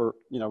case, for,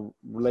 you know,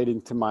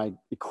 relating to my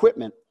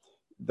equipment,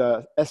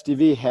 the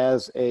SDV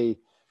has a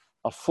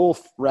full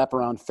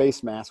wraparound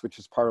face mask, which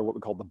is part of what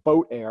we call the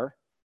boat air.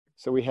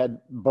 So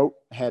boat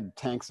had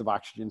tanks of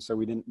oxygen, so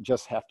we didn't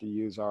just have to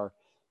use our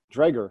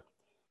Draeger.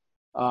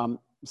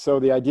 So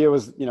the idea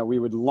was, you know, we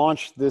would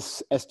launch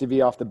this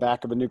SDV off the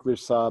back of a nuclear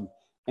sub,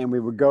 and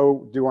we would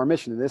go do our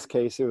mission. In this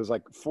case, it was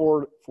like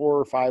 4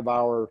 or 5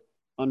 hour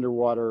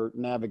underwater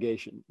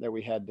navigation that we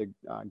had to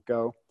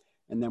go,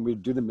 and then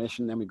we'd do the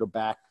mission, then we go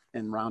back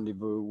and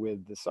rendezvous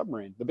with the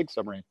submarine, the big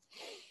submarine.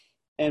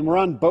 And we're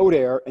on boat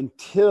air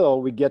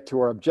until we get to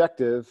our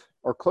objective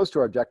or close to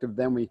our objective.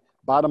 Then we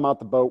bottom out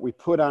the boat, we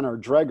put on our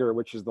Draeger,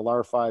 which is the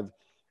LAR-5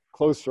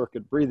 closed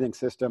circuit breathing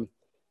system,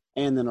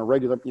 and then a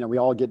regular, you know, we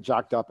all get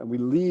jocked up, and we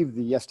leave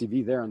the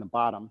SDV there on the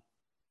bottom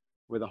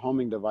with a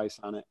homing device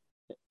on it,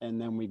 and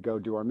then we go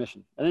do our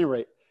mission. At any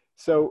rate,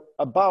 so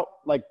about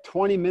like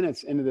 20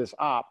 minutes into this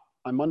op,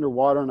 I'm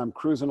underwater and I'm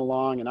cruising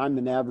along, and I'm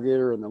the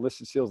navigator and the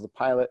enlisted SEAL's the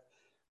pilot.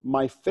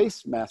 My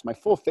face mask, my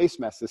full face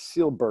mask, this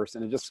seal bursts,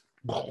 and it just,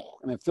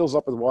 and it fills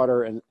up with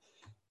water, and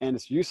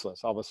it's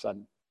useless all of a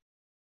sudden.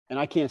 And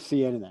I can't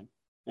see anything,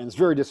 and it's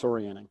very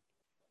disorienting.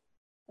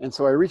 And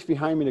so I reach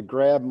behind me to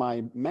grab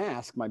my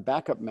mask, my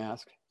backup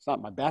mask. It's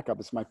not my backup,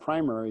 it's my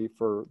primary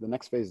for the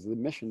next phase of the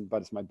mission,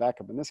 but it's my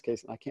backup in this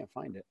case, and I can't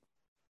find it.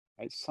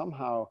 Right?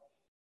 Somehow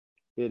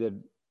it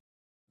had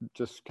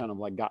just kind of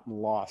like gotten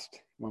lost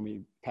when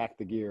we packed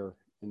the gear,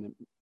 and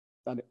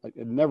I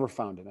never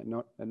found it. I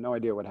had no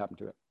idea what happened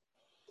to it.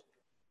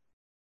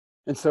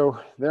 And so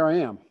there I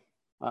am.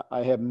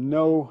 I have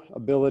no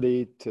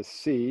ability to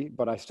see,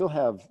 but I still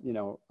have, you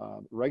know, a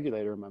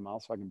regulator in my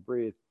mouth so I can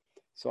breathe.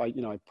 So I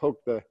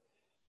poke the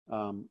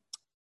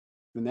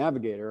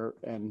navigator,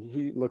 and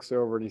he looks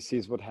over and he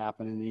sees what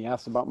happened, and he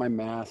asks about my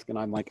mask, and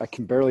I'm like, I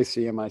can barely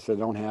see him. I said, I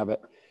don't have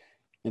it.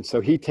 And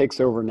so he takes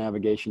over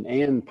navigation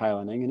and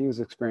piloting, and he was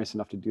experienced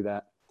enough to do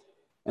that.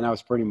 And I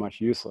was pretty much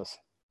useless.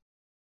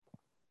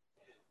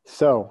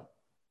 So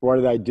what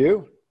did I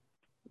do?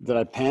 Did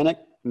I panic?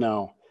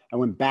 No. I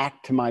went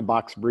back to my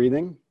box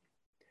breathing,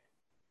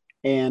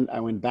 and I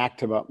went back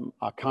to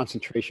a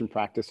concentration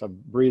practice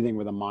of breathing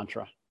with a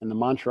mantra. And the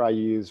mantra I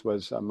used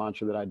was a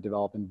mantra that I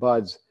developed in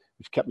BUDS,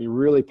 which kept me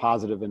really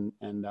positive and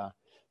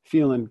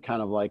feeling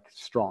kind of like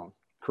strong,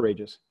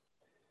 courageous.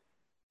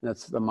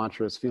 That's the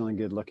mantra is feeling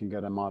good, looking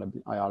good. I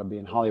ought to be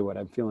in Hollywood.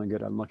 I'm feeling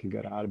good. I'm looking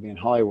good. I ought to be in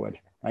Hollywood.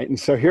 Right. And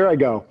so here I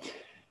go.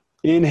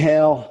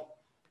 Inhale,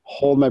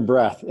 hold my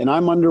breath. And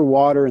I'm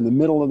underwater in the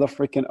middle of the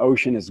freaking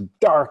ocean. It's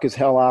dark as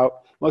hell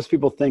out. Most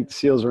people think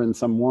SEALs are in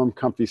some warm,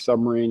 comfy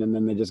submarine and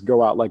then they just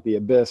go out like the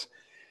abyss.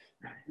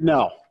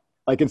 No,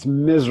 like it's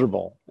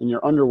miserable and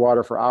you're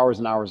underwater for hours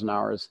and hours and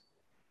hours.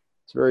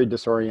 It's very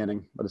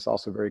disorienting, but it's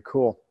also very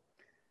cool.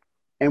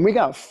 And we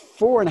got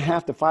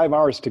 4.5 to 5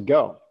 hours to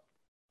go.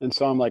 And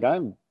so I'm like,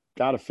 I've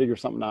got to figure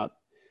something out.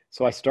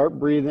 So I start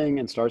breathing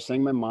and start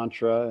saying my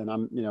mantra, and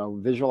I'm,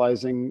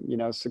 visualizing,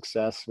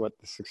 success, what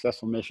the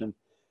successful mission.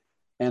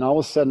 And all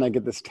of a sudden I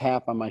get this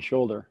tap on my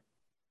shoulder,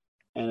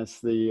 and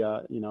it's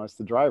it's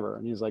the driver.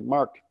 And he's like,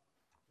 Mark,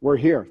 we're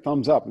here,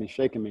 thumbs up. And he's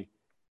shaking me.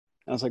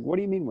 And I was like, what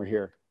do you mean we're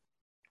here?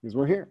 He goes,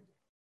 we're here.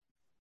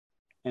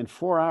 And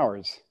 4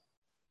 hours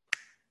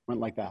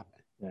went like that.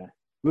 Yeah.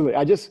 Literally,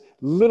 I just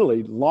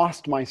literally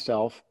lost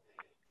myself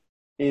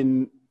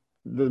in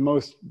the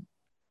most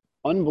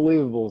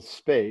unbelievable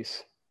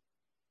space.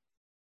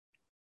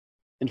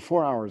 And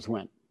 4 hours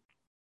went,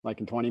 like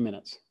in 20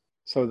 minutes.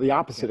 So the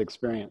opposite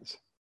experience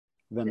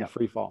than the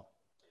free fall.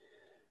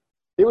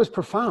 It was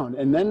profound.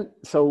 And then,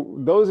 so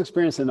those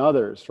experiences and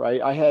others,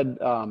 right? I had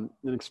an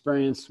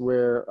experience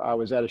where I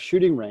was at a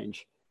shooting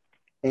range,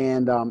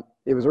 and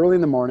it was early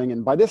in the morning.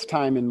 And by this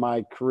time in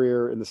my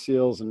career in the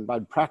SEALs, and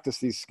I'd practiced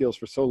these skills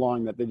for so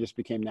long that they just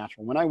became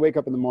natural. When I wake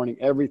up in the morning,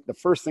 the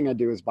first thing I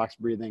do is box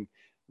breathing,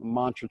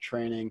 mantra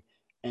training,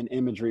 and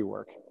imagery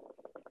work.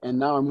 And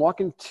now I'm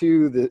walking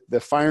to the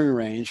firing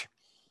range,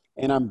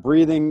 and I'm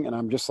breathing, and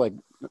I'm just like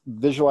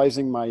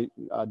visualizing my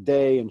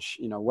day and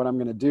what I'm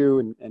going to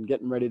do, and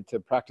getting ready to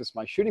practice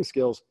my shooting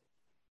skills.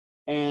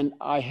 And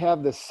I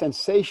have this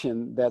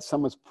sensation that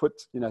someone's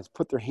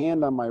put their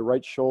hand on my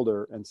right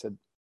shoulder and said,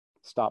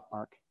 "Stop,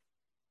 Mark."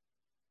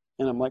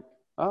 And I'm like,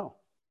 oh.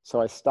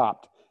 So I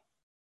stopped.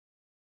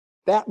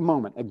 That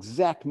moment,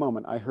 exact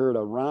moment, I heard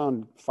a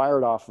round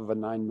fired off of a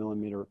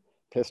 9mm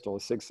pistol, a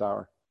 6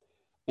 Sauer.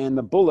 And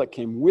the bullet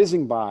came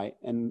whizzing by,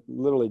 and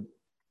literally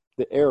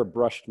the air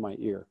brushed my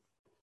ear.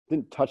 It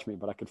didn't touch me,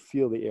 but I could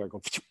feel the air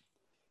go.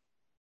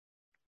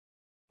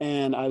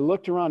 And I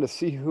looked around to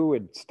see who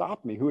had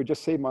stopped me, who had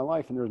just saved my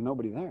life, and there was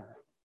nobody there.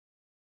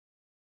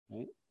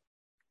 Right?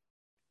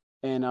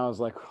 And I was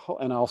like, oh,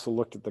 and I also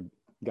looked at the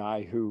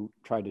guy who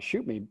tried to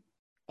shoot me.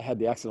 I had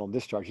the accidental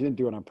discharge. He didn't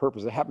do it on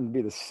purpose. It happened to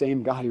be the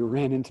same guy who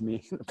ran into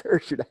me in the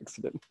parachute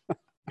accident.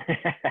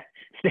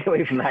 Stay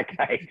away from that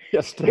guy.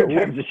 Yes, stay Your away.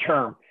 time's a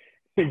charm.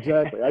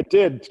 Exactly. I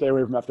did stay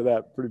away from after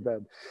that. Pretty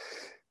bad.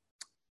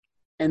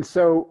 And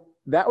so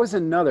that was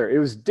it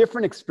was a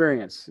different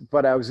experience,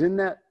 but I was in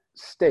that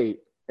state,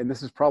 and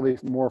this is probably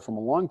more from a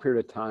long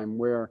period of time,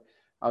 where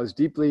I was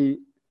deeply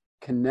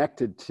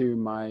connected to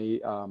my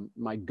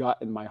my gut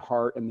and my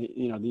heart, and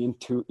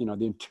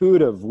the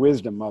intuitive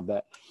wisdom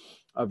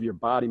of your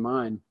body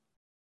mind,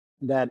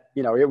 that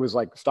it was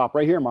like, stop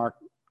right here, Mark,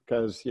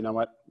 because you know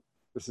what,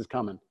 this is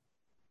coming.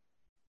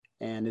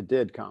 And it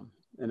did come.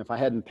 And if I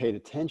hadn't paid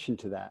attention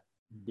to that,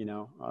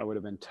 I would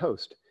have been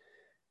toast.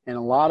 And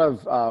a lot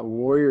of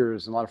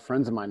warriors and a lot of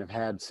friends of mine have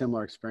had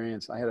similar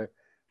experience. I had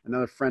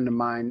another friend of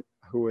mine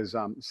who was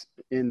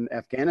in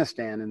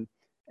Afghanistan, and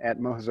at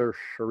Mazar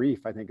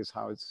Sharif, I think is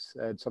how it's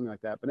said, something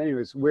like that. But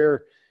anyways,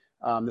 where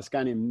this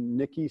guy named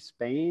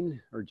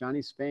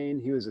Johnny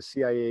Spain, he was a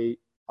CIA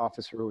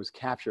officer who was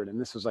captured.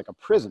 And this was like a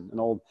prison, an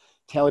old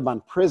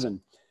Taliban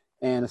prison.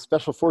 And a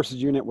special forces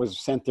unit was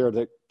sent there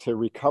to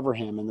recover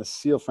him. And this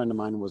SEAL friend of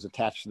mine was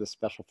attached to this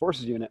special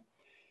forces unit.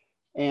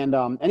 And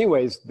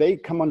anyways, they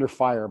come under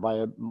fire by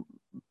a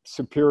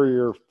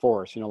superior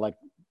force, like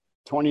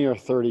 20 or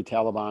 30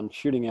 Taliban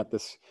shooting at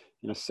this,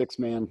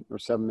 6-man or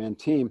 7-man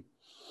team.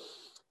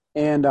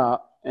 And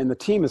the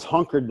team is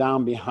hunkered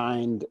down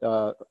behind,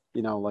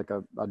 like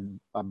a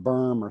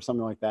berm or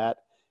something like that.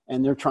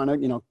 And they're trying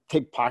to,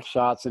 take pot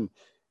shots.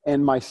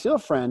 And my SEAL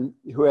friend,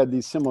 who had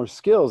these similar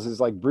skills,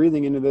 is like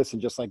breathing into this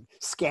and just like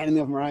scanning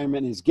the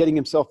environment. And he's getting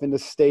himself into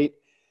state.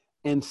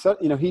 And so,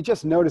 he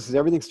just notices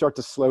everything start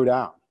to slow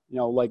down,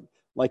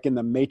 like in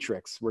the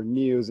Matrix, where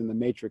Neo's in the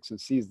Matrix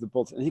and sees the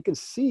bullets. And he can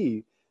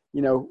see,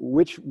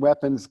 which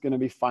weapon's going to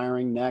be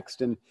firing next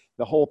and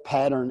the whole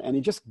pattern. And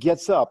he just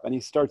gets up and he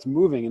starts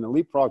moving in a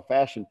leapfrog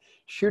fashion,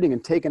 shooting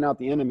and taking out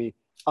the enemy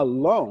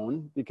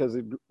alone, because,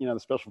 the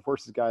special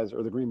forces guys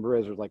or the Green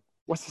Berets are like,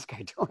 what's this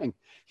guy doing?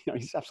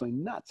 He's absolutely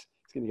nuts.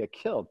 He's going to get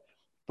killed.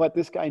 But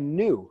this guy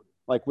knew,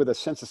 like with a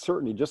sense of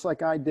certainty, just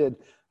like I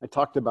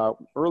talked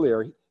about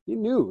earlier, he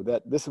knew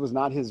that this was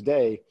not his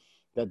day,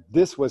 that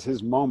this was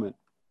his moment,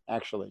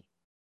 actually,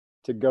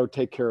 to go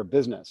take care of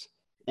business.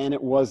 And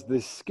it was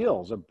the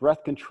skills of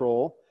breath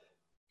control,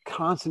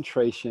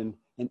 concentration,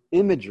 and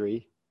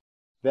imagery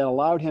that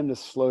allowed him to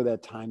slow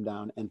that time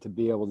down and to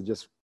be able to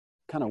just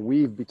kind of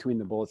weave between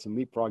the bullets and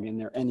leapfrog in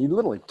there. And he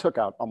literally took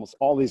out almost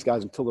all these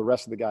guys until the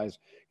rest of the guys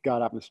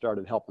got up and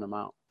started helping him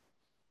out.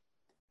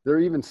 They're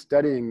even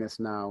studying this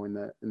now in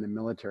the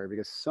military,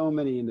 because so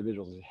many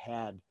individuals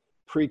had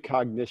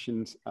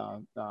precognitions,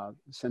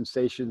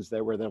 sensations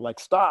where they're like,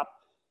 stop,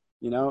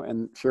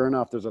 and sure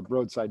enough, there's a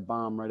roadside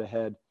bomb right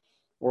ahead.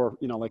 Or,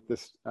 like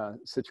this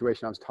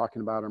situation I was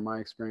talking about, or my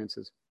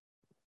experiences.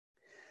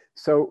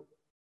 So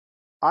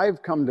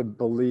I've come to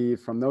believe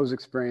from those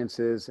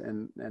experiences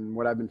and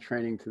what I've been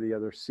training to the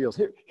other SEALs.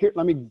 Here,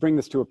 let me bring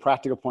this to a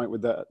practical point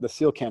with the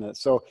SEAL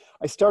candidates. So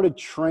I started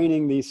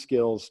training these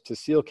skills to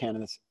SEAL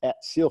candidates at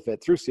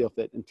SEALFIT, through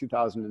SEALFIT in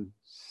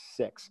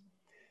 2006.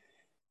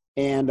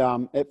 And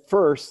at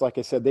first, like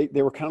I said,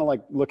 they were kind of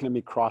like looking at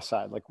me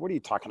cross-eyed, like, what are you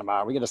talking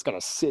about? We're just going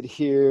to sit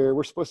here.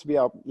 We're supposed to be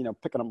out,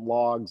 picking up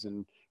logs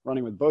and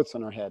running with boats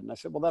on our head. And I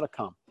said, well, that'll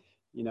come,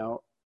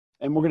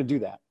 and we're going to do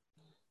that.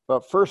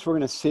 But first, we're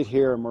going to sit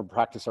here and we'll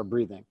practice our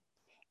breathing.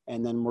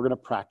 And then we're going to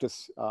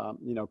practice,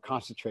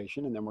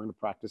 concentration. And then we're going to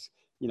practice,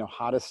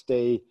 how to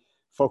stay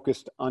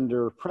focused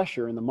under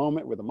pressure in the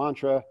moment with a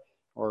mantra,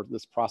 or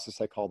this process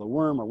I call the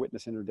WORM, or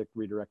witness, interdict,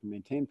 redirect, and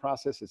maintain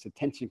process. It's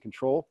attention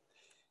control.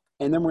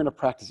 And then we're going to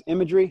practice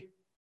imagery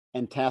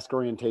and task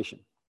orientation,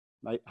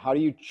 right? How do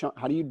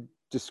you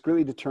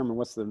discreetly determine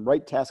what's the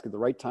right task at the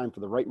right time for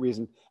the right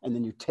reason? And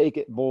then you take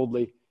it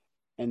boldly,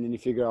 and then you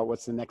figure out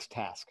what's the next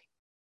task.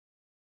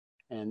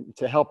 And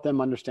to help them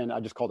understand, I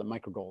just called it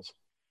micro goals,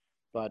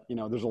 but there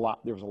was a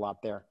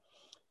lot there.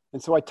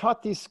 And so I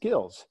taught these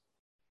skills,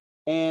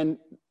 and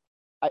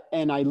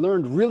I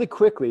learned really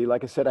quickly.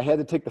 Like I said, I had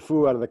to take the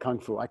foo out of the kung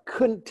fu. I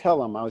couldn't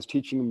tell them I was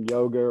teaching them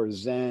yoga or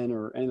Zen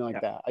or anything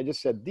like that. I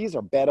just said, these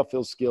are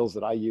battlefield skills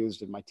that I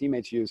used and my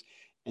teammates use.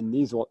 And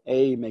these will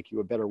A, make you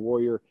a better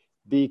warrior,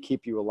 B,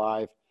 keep you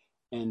alive,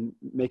 and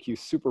make you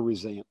super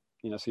resilient,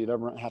 so you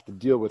don't have to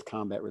deal with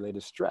combat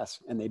related stress.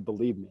 And they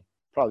believed me,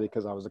 probably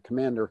because I was a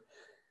commander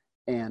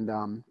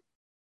and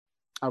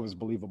I was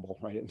believable,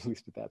 right? At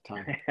least at that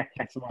time.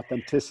 Had some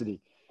authenticity.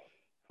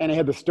 And I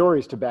had the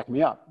stories to back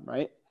me up,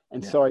 right?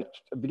 And so I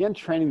began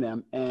training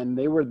them, and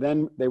they would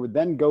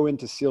then go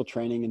into SEAL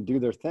training and do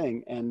their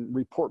thing and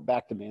report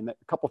back to me. And a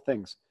couple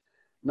things.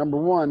 Number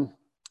one,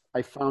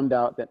 I found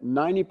out that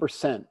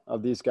 90%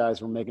 of these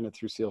guys were making it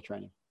through SEAL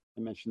training.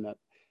 I mentioned that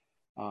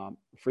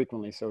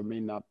frequently, so it may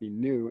not be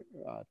new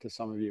to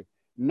some of you.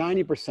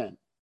 90%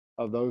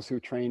 of those who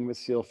train with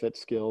SEALFIT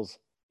skills,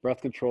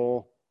 breath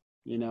control,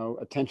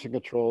 attention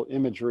control,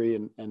 imagery,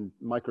 and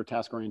micro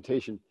task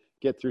orientation,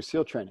 get through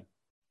SEAL training.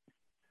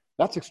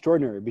 That's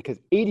extraordinary because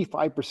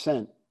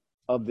 85%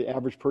 of the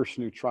average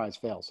person who tries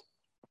fails.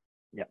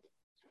 Yeah.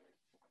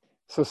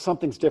 So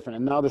something's different.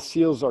 And now the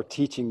SEALs are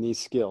teaching these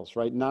skills,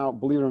 right? Now,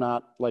 believe it or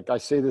not, like I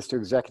say this to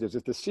executives,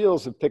 if the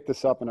SEALs have picked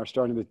this up and are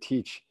starting to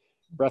teach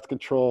breath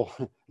control,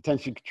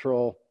 attention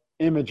control,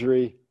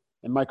 imagery,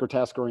 and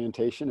microtask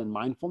orientation and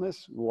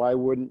mindfulness, why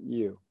wouldn't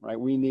you, right?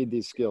 We need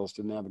these skills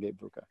to navigate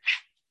VUCA,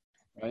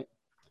 right?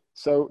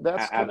 So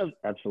that's kind of...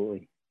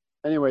 Absolutely.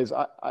 Anyways,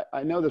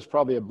 I know there's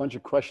probably a bunch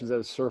of questions that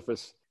have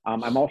surfaced.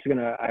 I'm also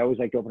I always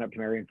like to open up to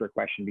Marion for a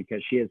question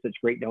because she has such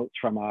great notes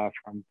from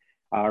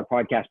our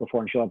podcast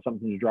before, and she'll have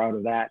something to draw out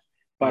of that.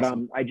 But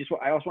Awesome.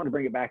 I also want to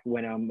bring it back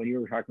when you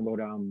were talking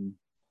about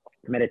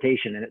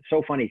meditation. And it's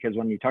so funny because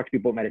when you talk to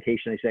people about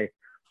meditation, they say,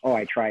 oh,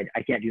 I tried,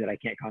 I can't do that, I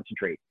can't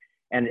concentrate.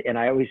 And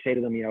I always say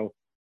to them,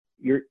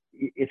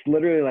 it's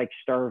literally like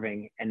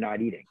starving and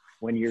not eating.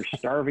 When you're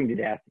starving to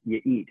death, you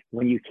eat.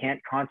 When you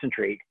can't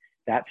concentrate,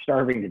 that's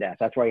starving to death.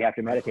 That's why you have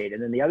to meditate.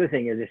 And then the other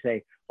thing is they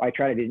say, well, I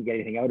tried, I didn't get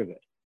anything out of it.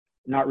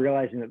 Not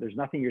realizing that there's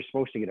nothing you're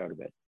supposed to get out of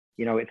it.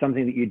 It's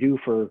something that you do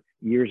for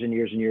years and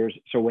years and years.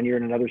 So when you're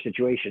in another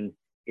situation,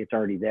 it's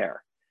already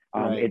there.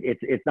 Right.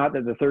 It's not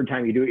that the third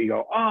time you do it, you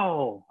go,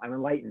 oh, I'm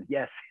enlightened.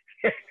 Yes,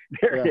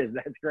 there it is.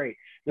 That's great.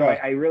 So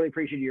I really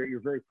appreciate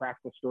your very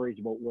practical stories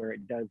about where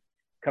it does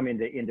come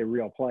into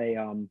real play.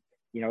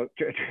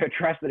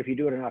 Trust that if you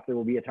do it enough, there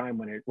will be a time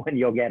when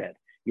you'll get it.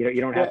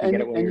 You don't have to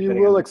get it. And you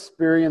will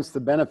experience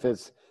the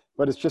benefits,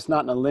 but it's just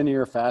not in a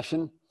linear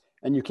fashion,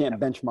 and you can't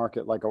benchmark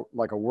it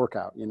like a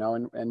workout,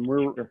 and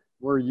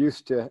we're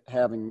used to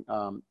having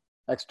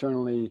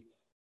externally,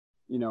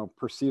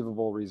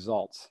 perceivable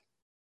results.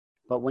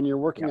 But when you're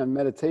working on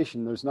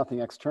meditation, there's nothing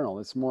external.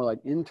 It's more like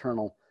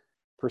internal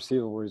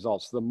perceivable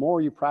results. The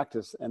more you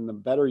practice and the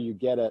better you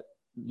get at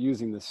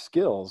using the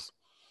skills,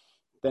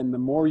 then the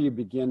more you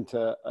begin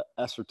to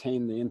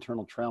ascertain the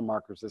internal trail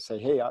markers that say,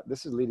 hey,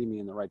 this is leading me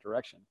in the right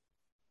direction.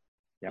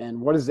 Yep.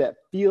 And what does that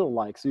feel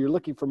like? So you're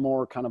looking for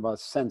more kind of a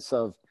sense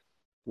of,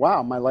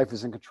 wow, my life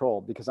is in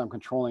control because I'm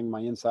controlling my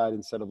inside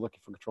instead of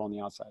looking for control on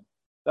the outside.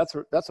 That's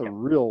a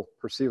real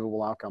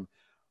perceivable outcome.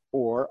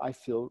 Or I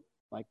feel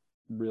like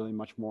really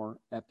much more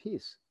at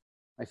peace.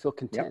 I feel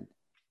content. Yep.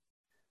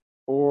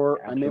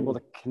 Or I'm able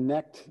to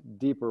connect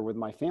deeper with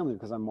my family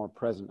because I'm more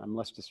present. I'm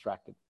less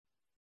distracted.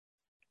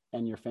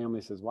 And your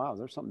family says, wow,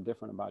 there's something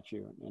different about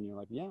you. And you're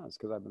like, yeah, it's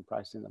because I've been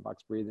practicing the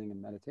box breathing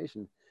and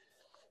meditation.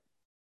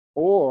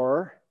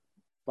 Or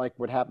like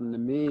what happened to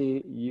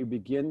me, you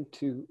begin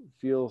to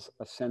feel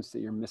a sense that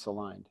you're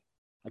misaligned.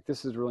 Like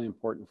this is really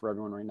important for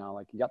everyone right now.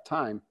 Like you got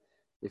time.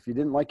 If you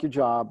didn't like your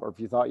job or if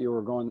you thought you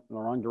were going in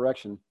the wrong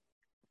direction,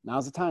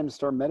 now's the time to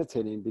start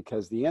meditating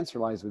because the answer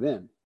lies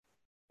within.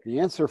 The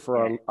answer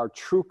for our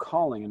true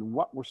calling and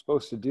what we're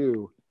supposed to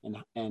do,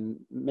 and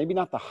maybe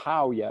not the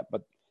how yet,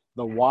 but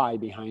the why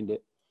behind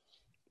it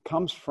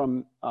comes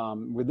from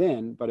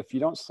within. But if you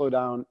don't slow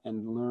down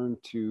and learn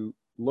to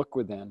look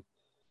within,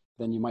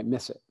 then you might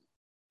miss it.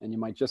 And you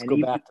might just And go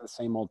even, back to the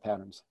same old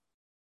patterns.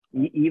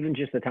 even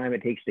just the time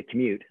it takes to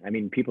commute. I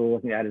mean, people are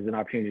looking at it as an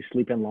opportunity to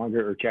sleep in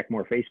longer or check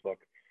more Facebook.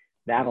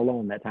 That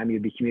alone, that time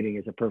you'd be commuting,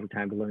 is a perfect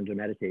time to learn to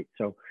meditate.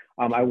 So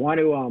I want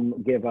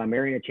to give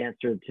Marion a chance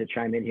to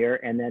chime in here.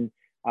 And then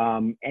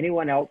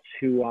anyone else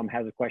who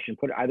has a question,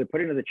 either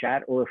put it into the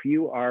chat, or if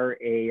you are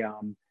a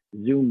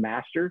Zoom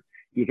master,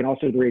 you can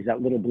also raise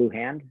that little blue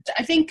hand.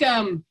 I think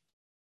a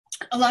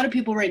lot of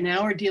people right now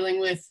are dealing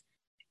with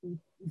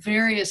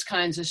various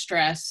kinds of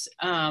stress.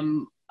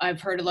 I've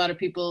heard a lot of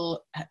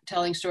people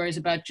telling stories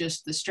about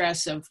just the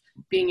stress of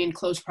being in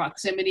close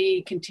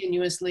proximity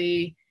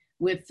continuously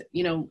with,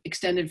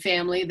 extended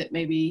family that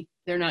maybe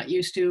they're not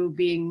used to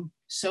being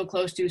so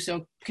close to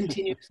so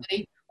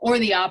continuously, or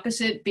the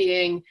opposite,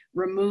 being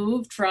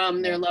removed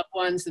from their loved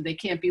ones that they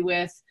can't be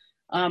with,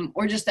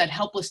 or just that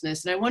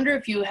helplessness. And I wonder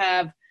if you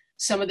have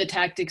some of the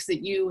tactics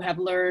that you have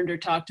learned or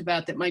talked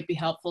about that might be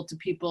helpful to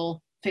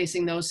people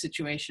facing those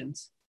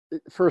situations.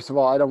 First of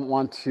all, I don't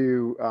want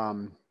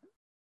to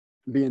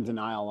be in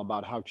denial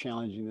about how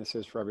challenging this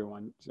is for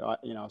everyone. So,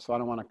 so I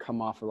don't want to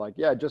come off of like,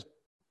 yeah, just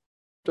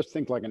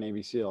think like a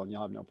Navy SEAL and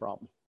you'll have no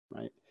problem,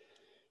 right?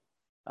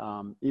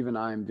 Even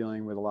I'm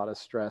dealing with a lot of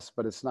stress,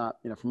 but it's not,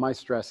 for my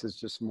stress is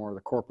just more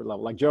the corporate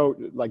level.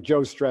 Like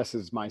Joe's stress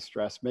is my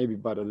stress, maybe,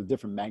 but at a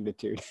different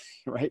magnitude,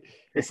 right?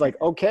 It's like,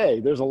 okay,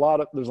 there's a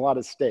lot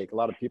at stake. A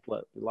lot of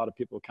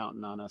people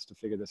counting on us to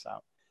figure this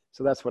out.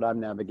 So that's what I'm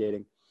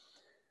navigating.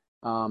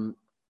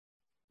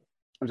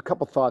 There's a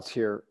couple thoughts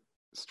here.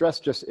 Stress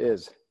just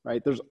is,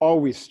 right? There's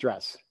always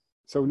stress.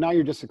 So now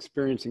you're just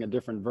experiencing a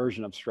different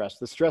version of stress.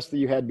 The stress that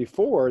you had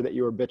before that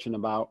you were bitching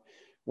about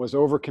was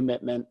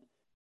overcommitment,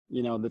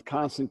 the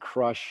constant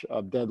crush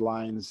of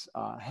deadlines,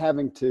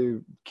 having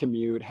to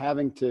commute,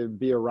 having to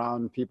be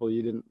around people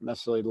you didn't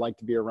necessarily like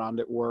to be around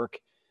at work.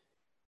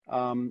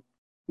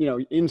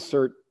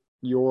 Insert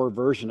your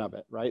version of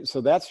it, right?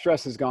 So that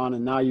stress is gone,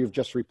 and now you've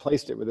just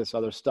replaced it with this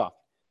other stuff.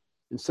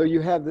 And so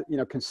you have,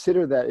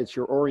 consider that it's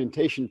your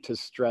orientation to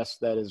stress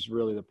that is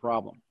really the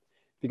problem.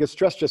 Because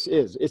stress just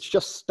is. It's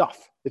just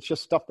stuff. It's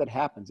just stuff that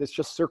happens. It's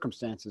just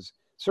circumstances.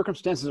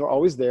 Circumstances are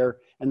always there,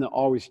 and they'll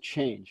always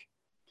change.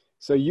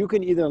 So you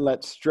can either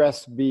let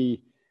stress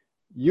be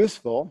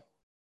useful,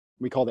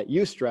 we call that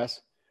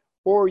eustress,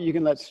 or you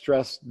can let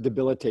stress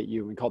debilitate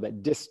you, we call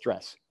that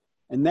distress.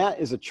 And that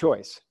is a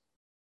choice.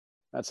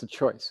 That's a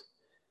choice.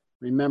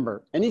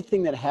 Remember,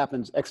 anything that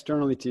happens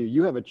externally to you,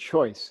 you have a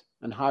choice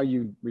on how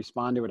you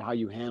respond to it, how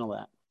you handle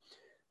that.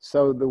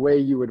 So the way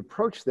you would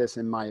approach this,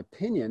 in my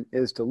opinion,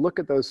 is to look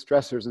at those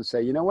stressors and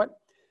say, you know what?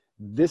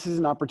 This is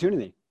an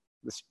opportunity.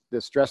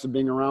 The stress of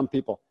being around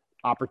people,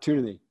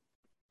 opportunity,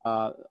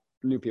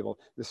 new people.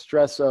 The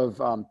stress of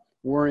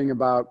worrying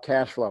about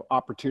cash flow,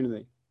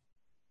 opportunity.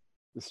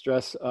 The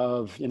stress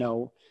of,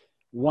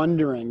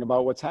 wondering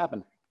about what's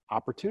happened,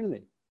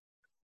 opportunity,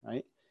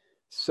 right?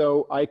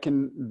 So I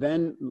can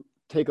then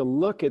take a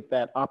look at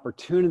that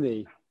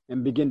opportunity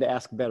and begin to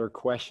ask better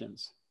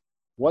questions.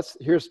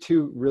 Here's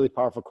two really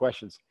powerful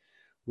questions.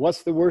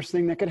 What's the worst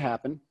thing that could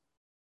happen?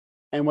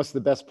 And what's the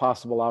best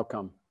possible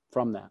outcome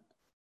from that?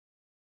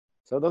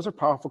 So those are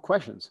powerful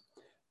questions.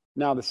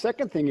 Now, the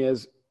second thing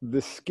is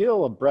the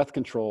skill of breath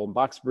control,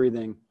 box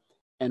breathing,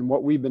 and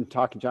what we've been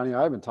talking, Johnny and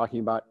I have been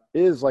talking about,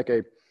 is like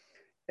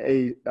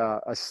a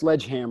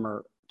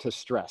sledgehammer to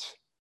stress,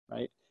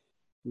 right?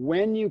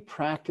 When you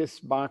practice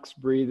box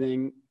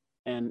breathing,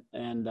 and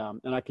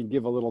I can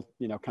give a little,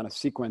 kind of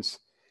sequence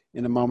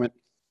in a moment,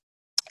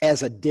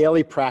 as a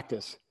daily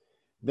practice,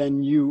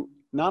 then you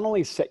not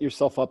only set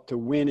yourself up to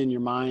win in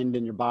your mind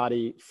and your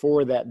body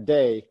for that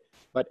day,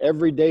 but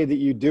every day that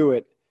you do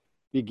it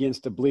begins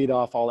to bleed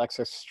off all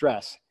excess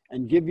stress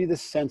and give you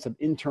this sense of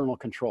internal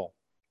control.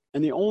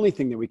 And the only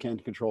thing that we can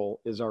control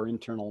is our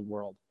internal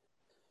world.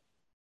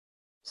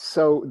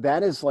 So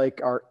that is like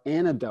our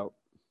antidote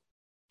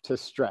to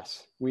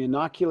stress. We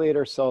inoculate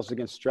ourselves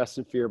against stress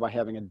and fear by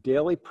having a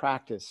daily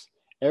practice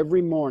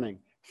every morning,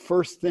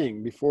 first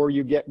thing before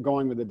you get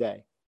going with the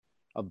day,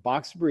 of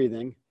box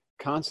breathing,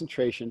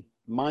 concentration,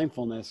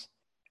 mindfulness,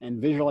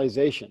 and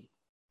visualization.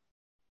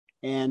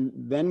 And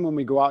then when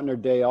we go out in our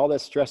day, all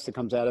that stress that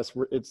comes at us,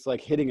 it's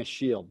like hitting a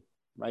shield,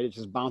 right? It's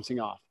just bouncing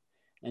off.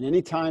 And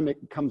anytime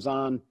it comes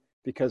on,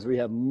 because we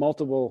have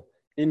multiple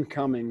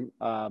incoming,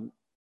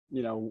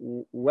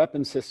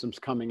 weapon systems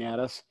coming at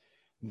us,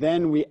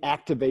 then we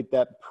activate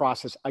that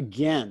process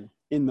again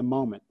in the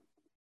moment.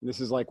 This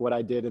is like what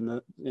I did in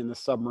the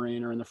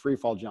submarine or in the free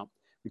fall jump.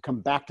 We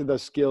come back to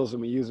those skills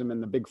and we use them in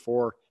the big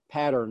four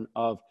pattern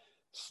of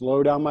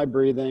slow down my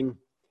breathing,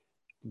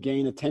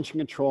 gain attention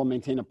control,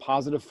 maintain a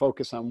positive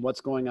focus on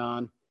what's going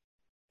on,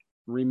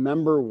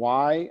 remember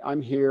why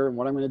I'm here and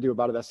what I'm going to do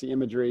about it. That's the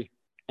imagery.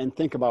 And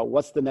think about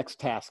what's the next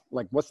task.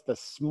 Like, what's the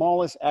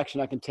smallest action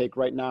I can take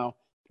right now,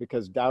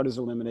 because doubt is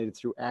eliminated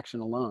through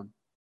action alone.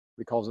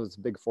 We call those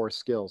big four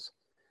skills.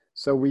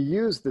 So we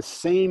use the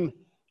same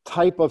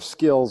type of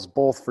skills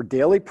both for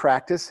daily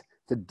practice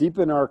to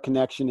deepen our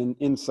connection and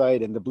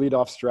insight and to bleed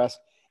off stress,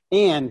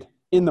 and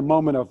in the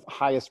moment of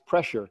highest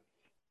pressure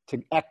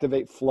to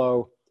activate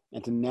flow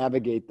and to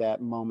navigate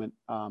that moment,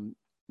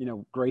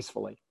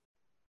 gracefully,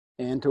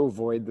 and to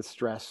avoid the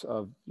stress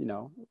of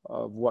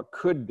what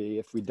could be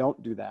if we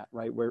don't do that,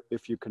 right? Where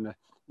if you can,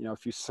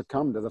 if you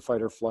succumb to the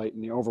fight or flight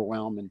and the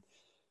overwhelm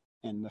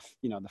and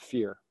the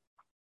fear.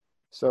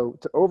 So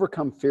to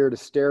overcome fear, to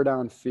stare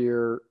down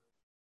fear,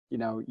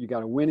 you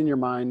got to win in your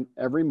mind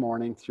every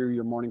morning through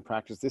your morning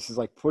practice. This is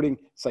like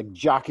it's like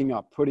jocking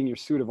up, putting your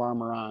suit of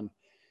armor on,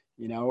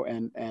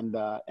 and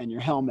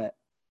your helmet.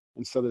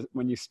 And so that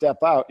when you step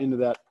out into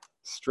that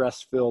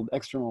stress-filled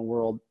external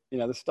world,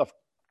 this stuff,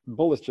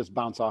 bullets just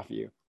bounce off of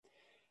you.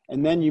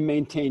 And then you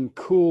maintain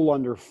cool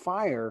under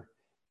fire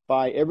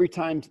by every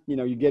time,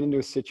 you get into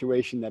a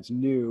situation that's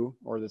new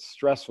or that's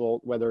stressful,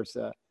 whether it's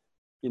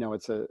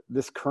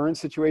this current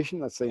situation,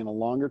 let's say in a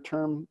longer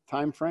term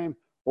time frame,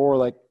 or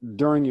like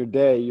during your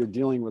day, you're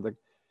dealing with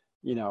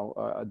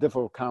a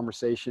difficult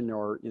conversation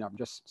or,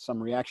 just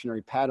some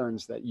reactionary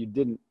patterns that you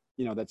didn't,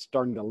 that's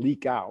starting to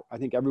leak out. I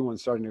think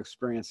everyone's starting to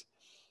experience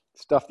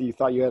stuff that you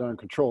thought you had under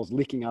control is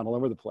leaking out all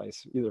over the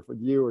place, either for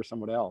you or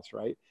someone else,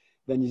 right?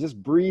 Then you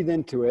just breathe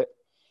into it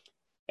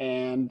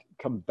and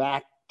come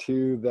back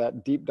to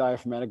that deep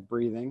diaphragmatic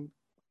breathing.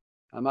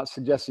 I'm not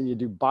suggesting you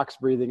do box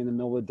breathing in the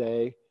middle of the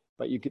day,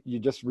 but you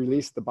just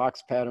release the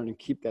box pattern and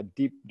keep that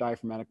deep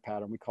diaphragmatic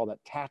pattern. We call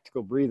that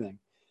tactical breathing.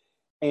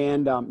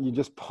 And you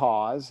just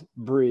pause,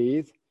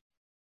 breathe,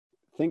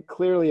 think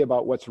clearly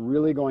about what's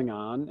really going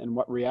on and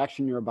what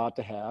reaction you're about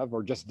to have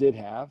or just did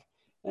have,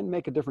 and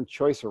make a different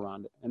choice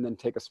around it. And then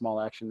take a small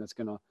action that's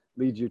going to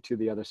lead you to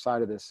the other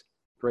side of this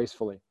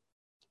gracefully.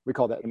 We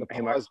call that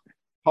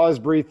pause,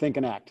 breathe, think,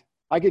 and act.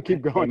 I could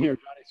keep going here,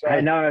 Johnny.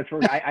 Sorry. No,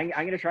 I'm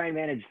going to try and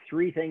manage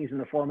 3 things in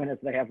the 4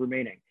 minutes that I have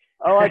remaining.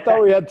 Oh, I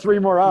thought we had 3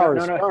 more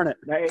hours. No. Darn it.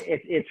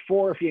 It's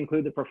 4 if you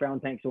include the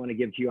profound thanks I want to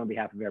give to you on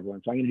behalf of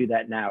everyone. So I'm going to do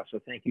that now. So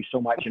thank you so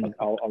much, and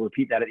I'll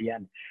repeat that at the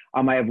end.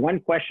 I have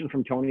one question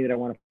from Tony that I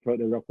want to put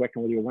there real quick,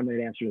 and we'll do a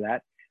 1-minute answer to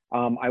that.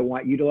 I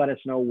want you to let us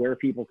know where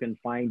people can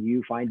find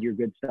you, find your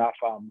good stuff,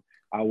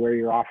 where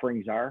your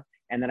offerings are.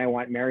 And then I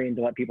want Marion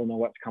to let people know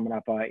what's coming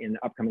up in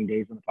the upcoming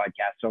days on the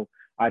podcast. So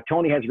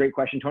Tony has a great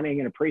question. Tony, I'm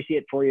going to appreciate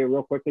it for you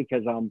real quickly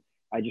because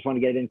I just want to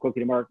get it in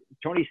quickly to Mark.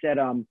 Tony said,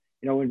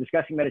 when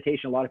discussing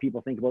meditation, a lot of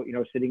people think about,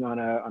 sitting on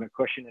a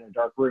cushion in a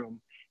dark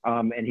room.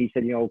 And he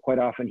said, quite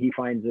often he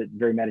finds it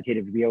very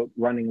meditative to be out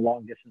running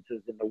long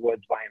distances in the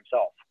woods by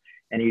himself.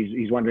 And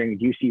he's wondering,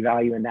 do you see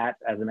value in that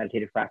as a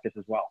meditative practice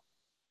as well?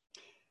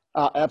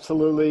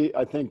 Absolutely.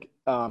 I think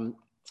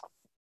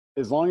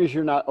as long as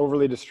you're not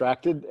overly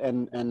distracted,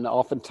 and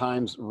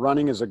oftentimes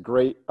running is a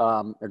great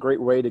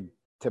way to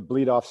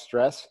bleed off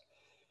stress.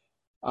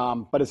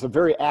 But it's a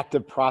very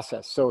active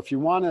process. So if you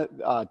want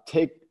to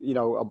take,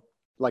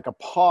 like a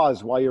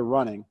pause while you're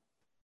running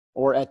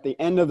or at the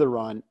end of the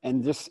run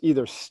and just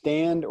either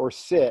stand or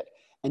sit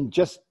and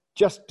just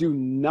do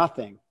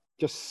nothing,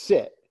 just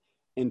sit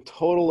in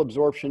total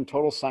absorption,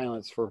 total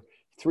silence for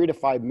 3 to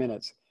 5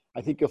 minutes,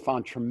 I think you'll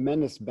find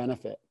tremendous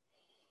benefit.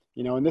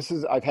 And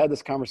I've had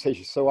this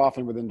conversation so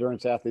often with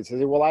endurance athletes. They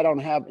say, well, I don't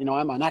have,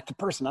 I'm an active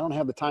person. I don't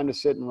have the time to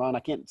sit and run. I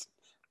can't,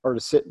 or to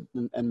sit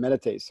and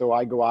meditate. So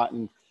I go out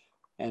and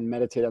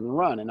meditate on the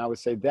run. And I would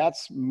say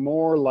that's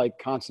more like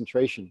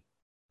concentration,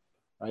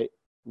 right?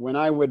 When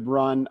I would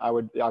run, I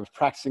was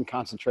practicing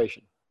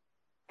concentration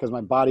because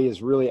my body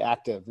is really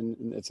active,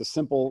 and it's a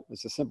simple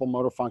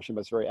motor function,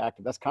 but it's very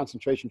active. That's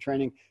concentration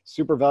training,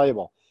 super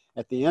valuable.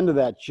 At the end of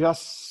that,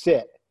 just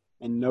sit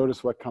and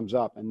notice what comes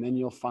up. And then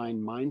you'll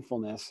find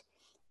mindfulness.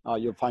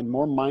 You'll find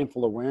more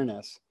mindful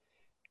awareness,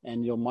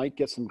 and you might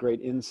get some great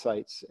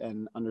insights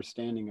and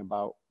understanding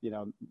about,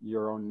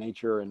 your own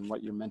nature and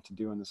what you're meant to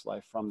do in this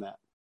life from that.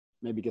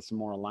 Maybe get some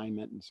more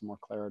alignment and some more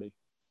clarity.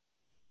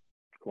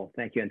 Cool.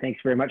 Thank you. And thanks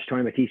very much,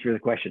 Tony Matisse, for the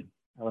question.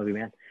 I love you,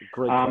 man.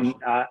 Great question.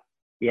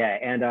 Yeah.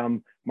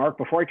 And Mark,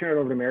 before I turn it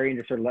over to Marion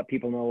to sort of let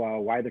people know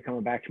why they're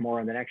coming back tomorrow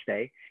and the next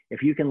day,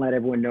 if you can let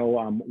everyone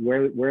know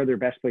where their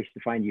best place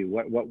to find you,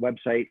 what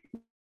website,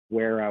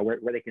 where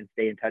they can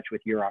stay in touch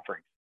with your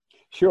offerings.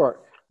 Sure.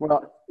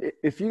 Well,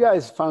 if you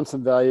guys found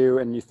some value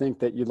and you think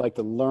that you'd like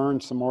to learn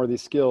some more of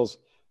these skills,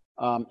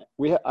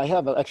 I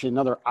have actually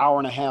another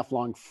 1.5 hour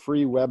long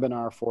free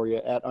webinar for you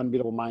at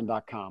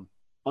unbeatablemind.com.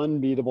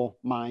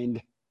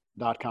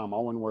 Unbeatablemind.com,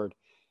 all one word.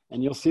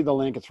 And you'll see the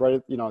link. It's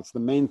right, it's the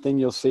main thing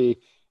you'll see.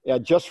 I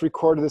just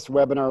recorded this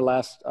webinar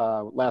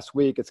last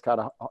week. It's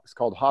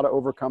called How to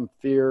Overcome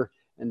Fear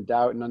and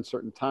Doubt in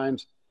Uncertain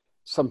Times.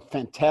 Some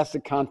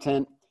fantastic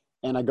content.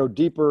 And I go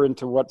deeper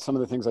into what some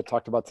of the things I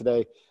talked about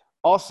today.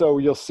 Also,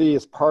 you'll see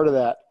as part of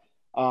that,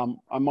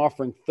 I'm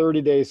offering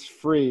 30 days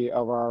free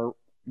of our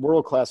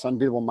world-class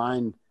Unbeatable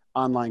Mind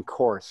online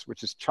course,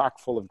 which is chock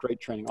full of great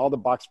training. All the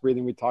box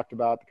breathing we talked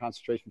about, the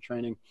concentration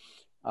training,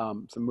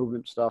 some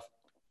movement stuff,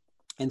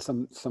 and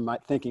some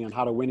thinking on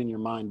how to win in your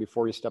mind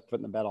before you step foot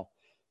in the battle.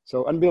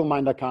 So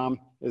unbeatablemind.com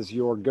is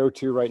your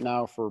go-to right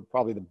now for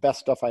probably the best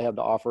stuff I have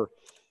to offer.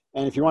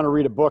 And if you want to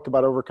read a book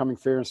about overcoming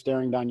fear and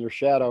staring down your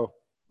shadow,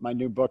 my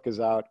new book is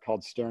out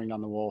called Staring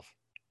Down the Wolf.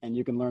 And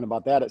you can learn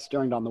about that at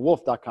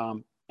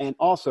staringdownthewolf.com and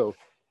also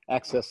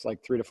access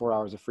like 3 to 4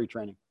 hours of free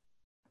training.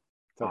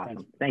 So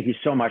awesome. Thank you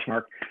so much,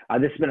 Mark.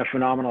 This has been a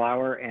phenomenal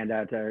hour, and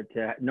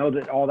to know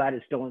that all that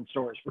is still in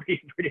store is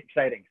pretty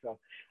exciting. So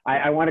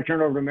I want to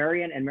turn it over to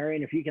Marion. And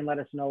Marion, if you can let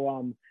us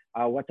know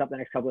what's up the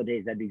next couple of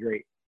days, that'd be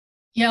great.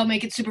 Yeah, I'll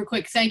make it super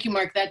quick. Thank you,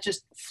 Mark. That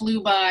just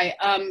flew by.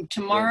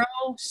 Tomorrow,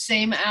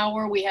 same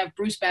hour, we have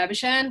Bruce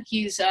Babashan.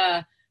 He's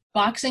a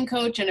boxing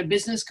coach and a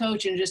business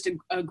coach and just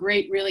a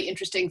great, really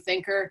interesting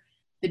thinker.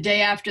 The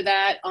day after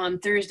that, on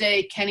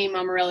Thursday, Kenny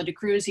Mamarella de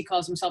Cruz. He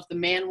calls himself the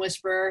Man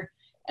Whisperer.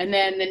 And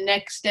then the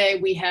next day,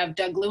 we have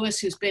Doug Lewis,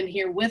 who's been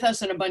here with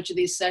us on a bunch of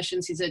these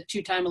sessions. He's a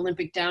 2-time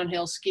Olympic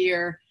downhill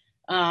skier,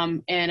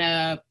 and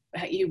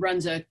he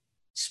runs a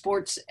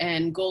sports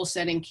and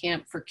goal-setting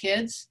camp for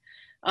kids.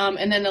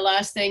 And then the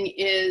last thing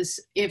is,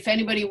 if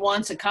anybody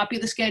wants a copy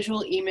of the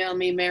schedule, email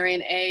me,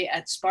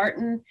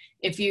 mariona@Spartan.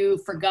 If you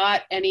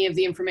forgot any of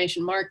the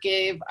information Mark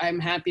gave, I'm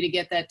happy to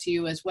get that to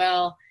you as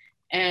well.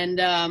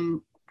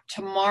 And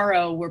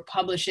tomorrow we're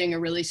publishing a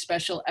really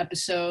special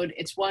episode.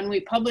 It's one we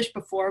published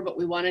before, but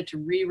we wanted to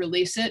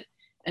re-release it.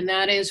 And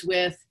that is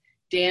with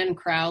Dan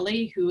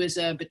Crowley, who is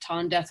a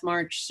Bataan Death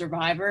March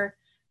survivor.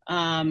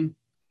 And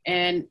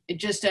it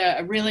just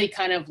a really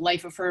kind of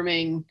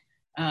life-affirming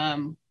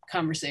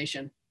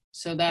conversation.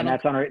 So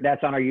that's on our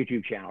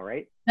YouTube channel,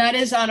 right? That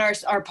is on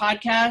our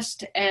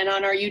podcast and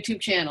on our YouTube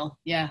channel.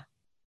 Yeah.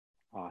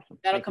 Awesome.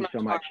 That'll come out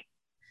so much.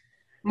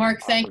 Mark,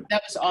 awesome. Thank you.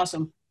 That was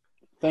awesome.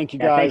 Thank you,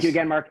 guys. Thank you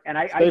again, Mark. And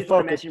I just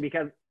want to mention,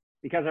 because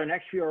our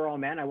next few are all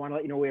men, I want to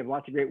let you know we have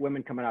lots of great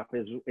women coming up,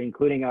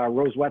 including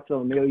Rose Wetzel,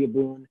 Amelia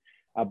Boone,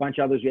 a bunch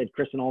of others. We had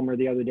Kristen Ulmer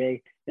the other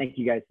day. Thank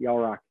you, guys. Y'all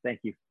rock.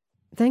 Thank you.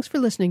 Thanks for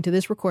listening to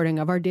this recording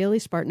of our daily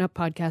Spartan Up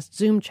podcast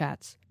Zoom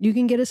chats. You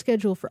can get a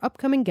schedule for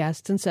upcoming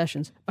guests and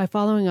sessions by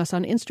following us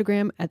on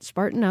Instagram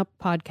 @Spartan Up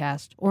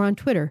Podcast or on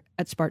Twitter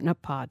 @Spartan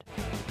Up Pod.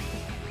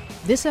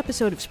 This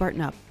episode of Spartan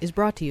Up is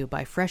brought to you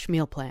by Fresh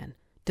Meal Plan.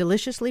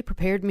 Deliciously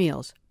prepared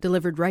meals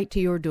delivered right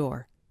to your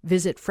door.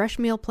 Visit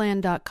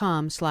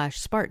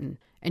freshmealplan.com/Spartan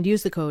and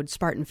use the code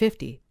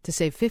Spartan50 to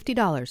save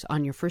 $50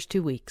 on your first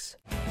 2 weeks.